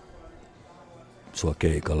sua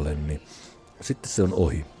keikalle, niin sitten se on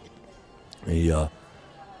ohi. Ja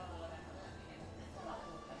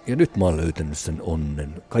nyt mä oon löytänyt sen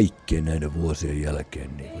onnen kaikkien näiden vuosien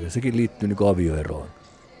jälkeen. Niin, ja sekin liittyy niin avioeroon.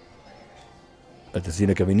 Että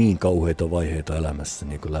siinä kävi niin kauheita vaiheita elämässä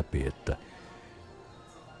niin läpi, että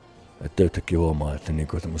yhtäkkiä huomaa, että niin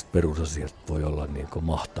tämmöiset perusasiat voi olla niin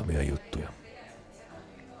mahtavia juttuja.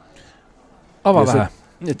 Avaa vähän.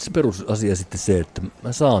 Se perusasia sitten se, että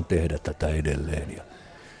mä saan tehdä tätä edelleen.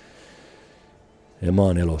 Ja mä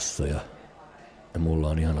oon elossa ja mulla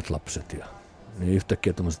on ihanat lapset. Niin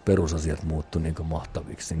yhtäkkiä tämmöiset perusasiat muuttuu niin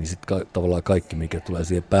mahtaviksi. Niin sitten tavallaan kaikki, mikä tulee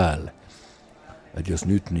siihen päälle. Että jos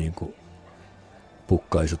nyt niin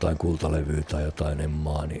pukkaisi jotain kultalevyä tai jotain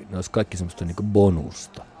emmaa, niin ne olisi kaikki semmoista niin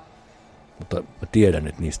bonusta. Mutta mä tiedän,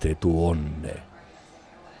 että niistä ei tule onnea.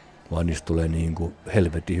 Vaan niistä tulee niin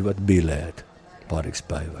helvetin hyvät bileet pariksi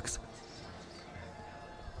päiväksi.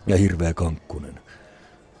 Ja hirveä kankkunen.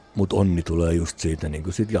 Mutta onni tulee just siitä,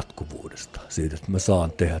 niin siitä jatkuvuudesta. Siitä, että mä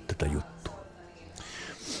saan tehdä tätä juttua.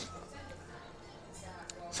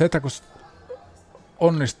 Se, että kun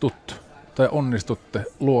onnistutte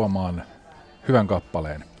luomaan hyvän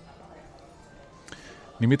kappaleen,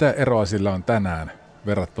 niin mitä eroa sillä on tänään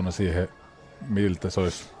verrattuna siihen, miltä se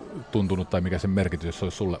olisi tuntunut tai mikä sen merkitys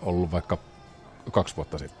olisi sulle ollut vaikka 2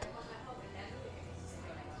 vuotta sitten?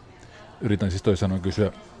 Yritän siis toisin sanoen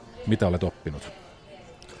kysyä, mitä olet oppinut?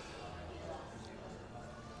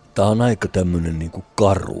 Tämä on aika tämmöinen niin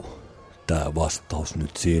karu, tämä vastaus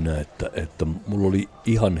nyt siinä, että mulla oli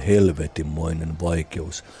ihan helvetinmoinen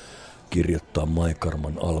vaikeus kirjoittaa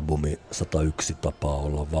Maikarman albumi 101 tapaa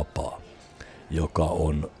olla vapaa, joka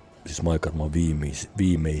on siis Maikarman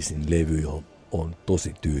viimeisin levy, johon on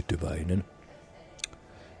tosi tyytyväinen.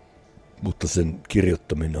 Mutta sen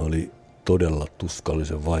kirjoittaminen oli todella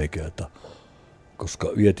tuskallisen vaikeata, koska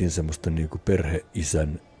vietin semmoista niin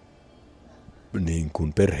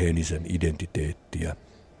kuin perheenisän identiteettiä.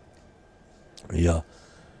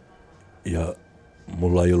 Ja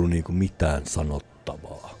mulla ei ollut niin kuin mitään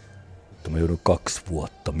sanottavaa. Että mä joudun 2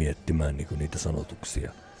 vuotta miettimään niin kuin niitä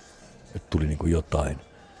sanotuksia. Että tuli niin kuin jotain.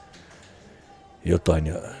 Ja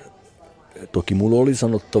toki mulla oli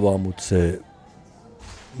sanottavaa, mutta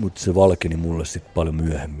se valkeni mulle sitten paljon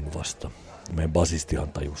myöhemmin vasta. Meidän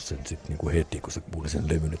basistihan tajusi sen sitten niin kuin heti, kun se kuuli sen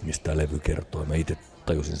levyn, että mistä tämä levy kertoo. Mä itse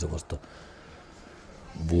tajusin se vasta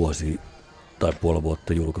vuosi tai puoli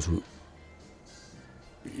vuotta julkaisun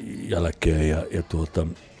jälkeen.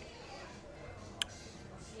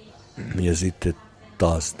 Ja sitten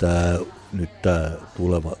taas tämä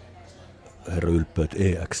tuleva Herra Ylpeät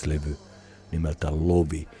EX-levy nimeltään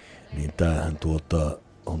Lovi, niin tämähän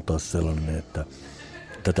on taas sellainen, että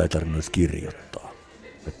tätä ei tarvinnut edes kirjoittaa.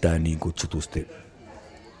 Että tämä niin kutsutusti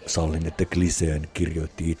Sallin, että Kliseen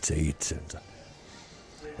kirjoitti itse itsensä.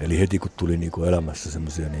 Eli heti kun tuli niin kuin elämässä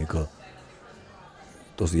semmoisia niin kuin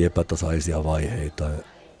tosi epätasaisia vaiheita,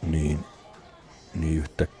 niin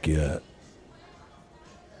yhtäkkiä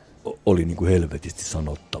oli niin kuin helvetisti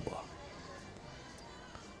sanottavaa.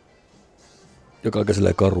 Joka aika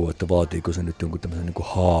sellainen karu, että vaatiiko se nyt jonkun tämmöisen niin kuin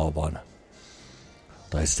haavan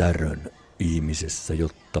tai särön ihmisessä,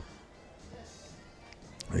 jotta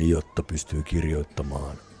pystyy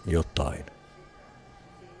kirjoittamaan jotain.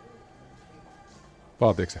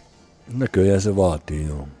 Vaatiiko se? Näköjään se vaatii,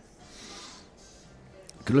 joo.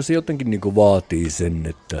 Kyllä se jotenkin niin kuin vaatii sen,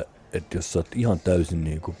 että jos sä oot ihan täysin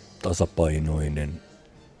niin kuin tasapainoinen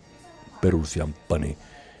perusjamppa, niin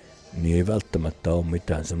ei välttämättä ole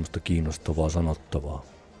mitään semmoista kiinnostavaa sanottavaa.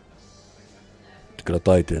 Että kyllä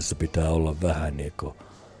taiteessa pitää olla vähän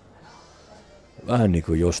niin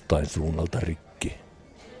kuin jostain suunnalta rikki.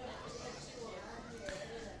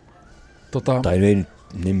 Tai en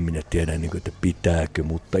minä tiedä, niin kuin, että pitääkö,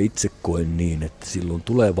 mutta itse koen niin, että silloin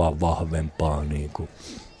tulee vaan vahvempaa niin kuin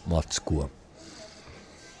matskua.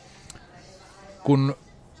 Kun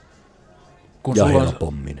ja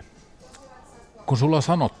helpommin. Kun sulla on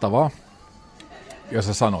sanottavaa, ja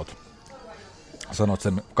sä sanot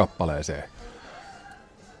sen kappaleeseen,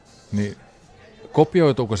 niin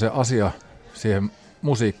kopioituuko se asia siihen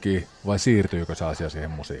musiikkiin vai siirtyykö se asia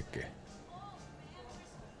siihen musiikkiin?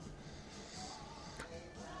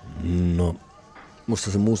 No,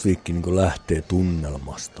 musta se musiikki niin lähtee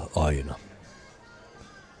tunnelmasta aina.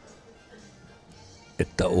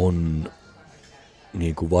 Että on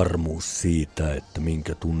niin kuin varmuus siitä, että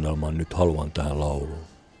minkä tunnelman nyt haluan tähän lauluun.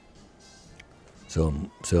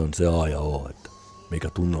 Se on se A ja O, että mikä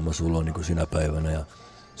tunnelma sulla on niin kuin sinä päivänä ja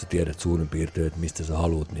sä tiedät suurin piirtein, että mistä sä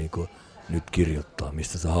haluat niin kuin nyt kirjoittaa,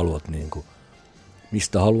 mistä sä haluat, niin kuin,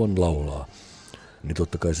 mistä haluan laulaa, niin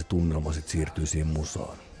totta kai se tunnelma sit siirtyy siihen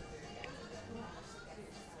musaan.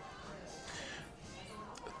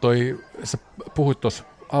 Sä puhuit tuossa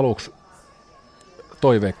aluksi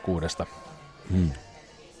toiveikkuudesta.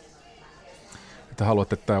 Että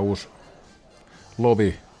haluat, että tämä uusi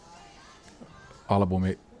Lovi-albumi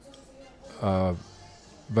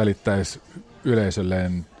välittäisi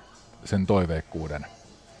yleisölleen sen toiveikkuuden.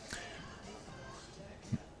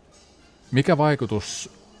 Mikä vaikutus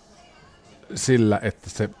sillä, että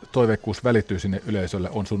se toiveikkuus välittyy sinne yleisölle,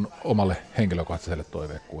 on sun omalle henkilökohtaiselle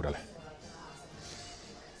toiveikkuudelle?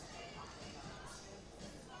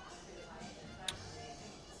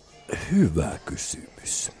 Hyvä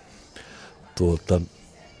kysymys.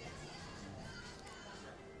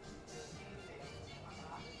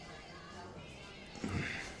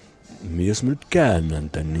 Jos mä nyt käännän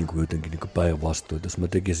tämän niin kuin jotenkin niin päinvastoin, jos mä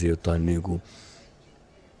tekisin jotain niin kuin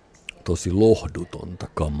tosi lohdutonta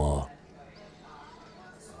kamaa,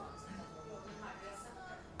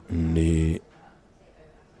 niin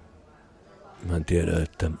mä en tiedä,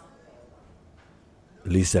 että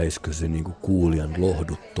lisäisikö se niin kuin kuulijan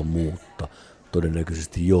lohduttomuutta.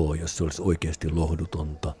 Todennäköisesti joo, jos se olisi oikeasti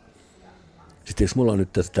lohdutonta. Sitten eikö mulla on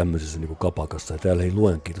nyt tässä tämmöisessä niin kuin kapakassa, ja täällä ei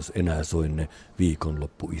luen kiitos enää soi ne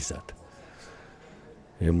viikonloppuisät.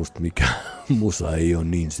 Ja musta mikään musa ei ole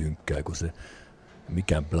niin synkkää kuin se,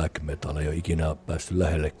 mikään black metal ei ole ikinä päässyt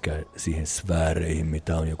lähellekään siihen sfääreihin,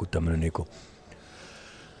 mitä on joku tämmöinen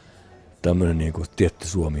niinku tietty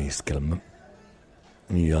suomi-iskelmä.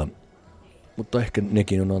 Mutta ehkä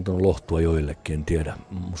nekin on antanut lohtua joillekin, en tiedä.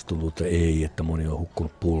 Musta tuntuu, että ei, että moni on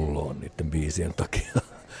hukkunut pulloon niiden biisien takia.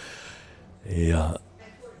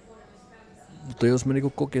 Mutta jos mä niinku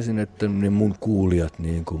kokisin, että ne mun kuulijat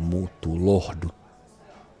niinku muuttuu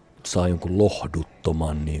saa jonkun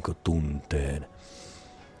lohduttoman niinku tunteen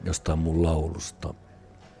jostain mun laulusta,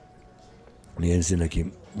 niin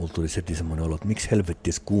ensinnäkin mulla tuli heti semmoinen olo, että miksi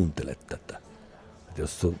helvettis kuuntelet tätä? Että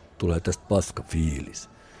jos tulee tästä paska fiilis,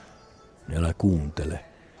 niin älä kuuntele.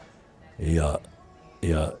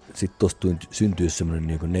 Ja sit tosta syntyy semmoinen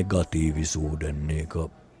niinku negatiivisuuden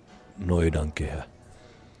niinku noidankehä.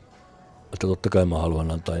 Että totta kai mä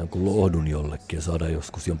haluan antaa jonkun lohdun jollekin ja saada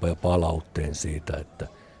joskus jopa palautteen siitä, että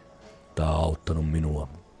tää on auttanut minua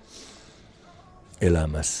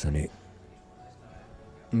elämässäni.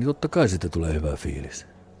 Niin totta kai siitä tulee hyvä fiilis.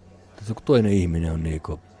 Että kun toinen ihminen on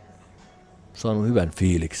niinku saanut hyvän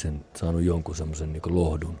fiiliksen, saanut jonkun semmoisen niinku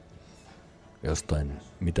lohdun jostain,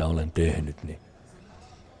 mitä olen tehnyt, niin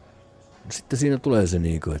sitten siinä tulee se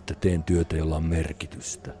niinku, että teen työtä, jolla on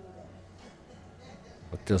merkitystä.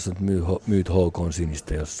 Että jos myyt HK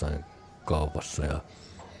Sinistä jossain kaupassa,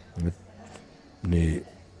 niin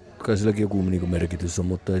kai silläkin joku niinku merkitys on,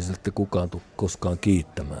 mutta ei siltä kukaan tule koskaan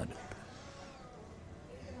kiittämään.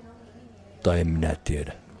 Tai en minä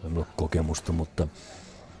tiedä, en ole kokemusta, mutta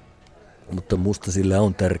musta sillä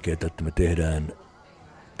on tärkeää, että me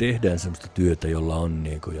tehdään semmoista työtä, jolla on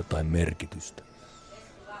niinku jotain merkitystä.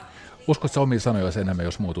 Uskotko sä omiin sanoja enemmän,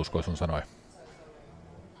 jos muut uskoo sun sanoja?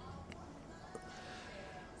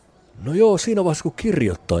 No joo, siinä vaiheessa kun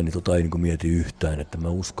kirjoittaa, niin ei niin mieti yhtään, että mä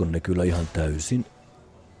uskon ne kyllä ihan täysin.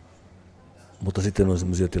 Mutta sitten on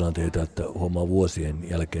semmoisia tilanteita, että huomaa vuosien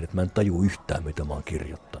jälkeen, että mä en taju yhtään, mitä mä oon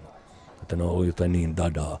kirjoittanut. Että ne on ollut jotain niin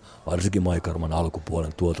dadaa, varsinkin Maikarman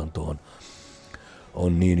alkupuolen tuotanto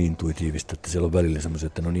on niin intuitiivista, että siellä on välillä semmoisia,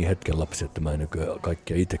 että ne on niin hetken lapsia, että mä en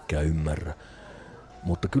kaikkia itsekään ymmärrä.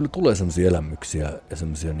 Mutta kyllä tulee semmoisia elämyksiä ja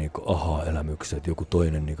semmoisia niinku aha-elämyksiä, että joku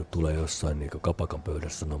toinen niinku tulee jossain niinku kapakan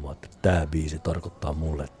pöydässä sanomaan, että tämä biisi tarkoittaa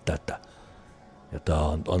mulle tätä. Ja tämä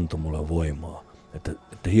antoi mulle voimaa.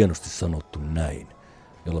 Että hienosti sanottu näin,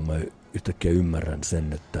 jolloin mä yhtäkkiä ymmärrän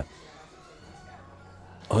sen, että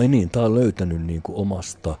ai niin, tää on löytänyt niinku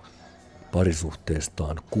omasta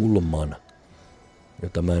parisuhteestaan kulman,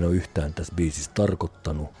 jota mä en ole yhtään tässä biisissä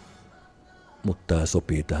tarkoittanut, mutta tää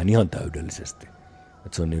sopii tähän ihan täydellisesti.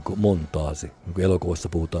 Että se on niin kuin montaasi. Niin kuin elokuvassa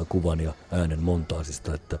puhutaan kuvan ja äänen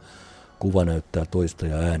montaasista, että kuva näyttää toista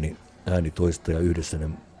ja ääni toista ja yhdessä ne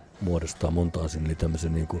muodostaa montaasin, eli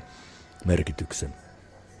tämmöisen niin kuin merkityksen,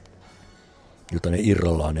 jota ne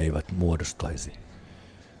irrallaan eivät muodostaisi.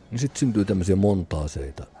 Niin sitten syntyy tämmöisiä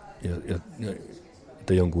montaaseita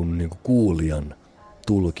ja jonkun niin kuin kuulijan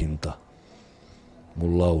tulkinta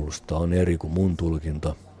mun laulusta on eri kuin mun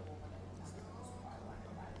tulkinta.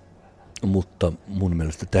 Mutta mun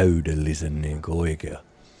mielestä täydellisen niin kuin oikea.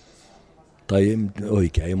 Tai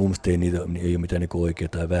oikea, ja mun mielestä ei ole mitään niin kuin oikea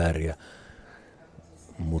tai vääriä.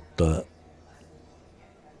 Mutta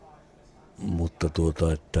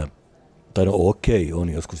että, tai no okei, on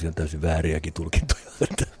joskus ihan täysin vääriäkin tulkintoja,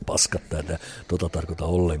 että paskat tätä, tarkoita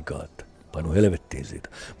ollenkaan, että painu helvettiin siitä.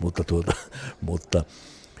 Mutta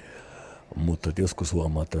Mutta joskus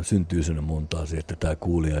huomaa, että syntyy sinne monta asiaa, että tämä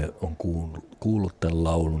kuulija on kuullut tämän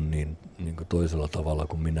laulun niin kuin toisella tavalla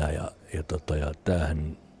kuin minä. Ja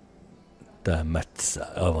tämähän mätsää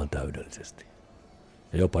aivan täydellisesti.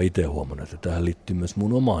 Ja jopa itse huomannut, että tähän liittyy myös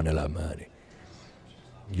mun omaan elämääni.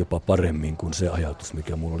 Jopa paremmin kuin se ajatus,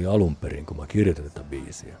 mikä mulla oli alun perin, kun mä kirjoitin tätä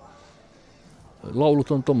biisiä.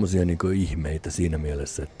 Laulut on tommosia niin kuin ihmeitä siinä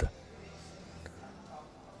mielessä, että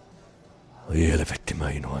oi helvetti, mä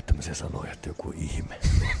inhoan tämmöisiä sanoja, että joku ihme.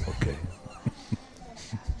 Okei.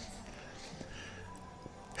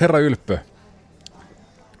 Herra Ylppö,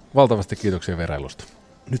 valtavasti kiitoksia vierailusta.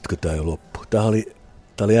 Nytkö tää jo loppu? Tää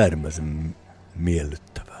oli äärimmäisen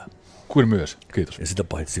miellyttävää. Kuin myös, kiitos. Ja sitä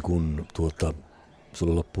paitsi kun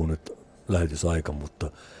sulla loppuu nyt lähetysaika,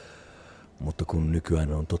 mutta kun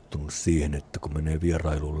nykyään on tottunut siihen, että kun menee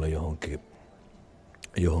vierailulle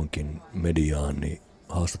johonkin mediaan, niin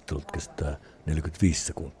haastattelut kestää 45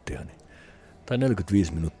 sekuntia. Tai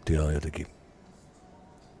 45 minuuttia on jotenkin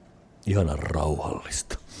ihanan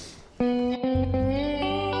rauhallista.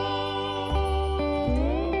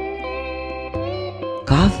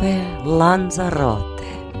 Cafe Lanzarote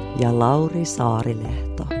ja Lauri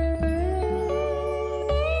Saarilehto.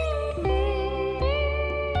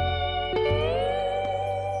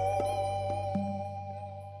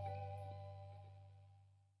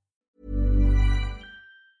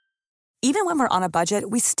 Even when we're on a budget,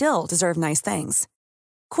 we still deserve nice things.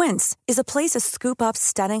 Quince is a place to scoop up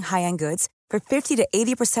stunning high-end goods for 50 to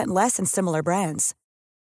 80% less than similar brands.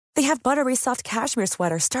 They have buttery soft cashmere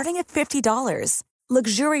sweaters starting at $50,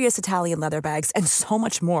 luxurious Italian leather bags, and so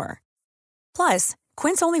much more. Plus,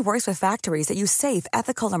 Quince only works with factories that use safe,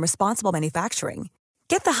 ethical, and responsible manufacturing.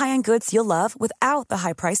 Get the high-end goods you'll love without the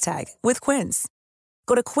high price tag with Quince.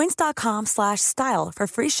 Go to quince.com/style for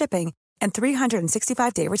free shipping and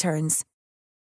 365-day returns.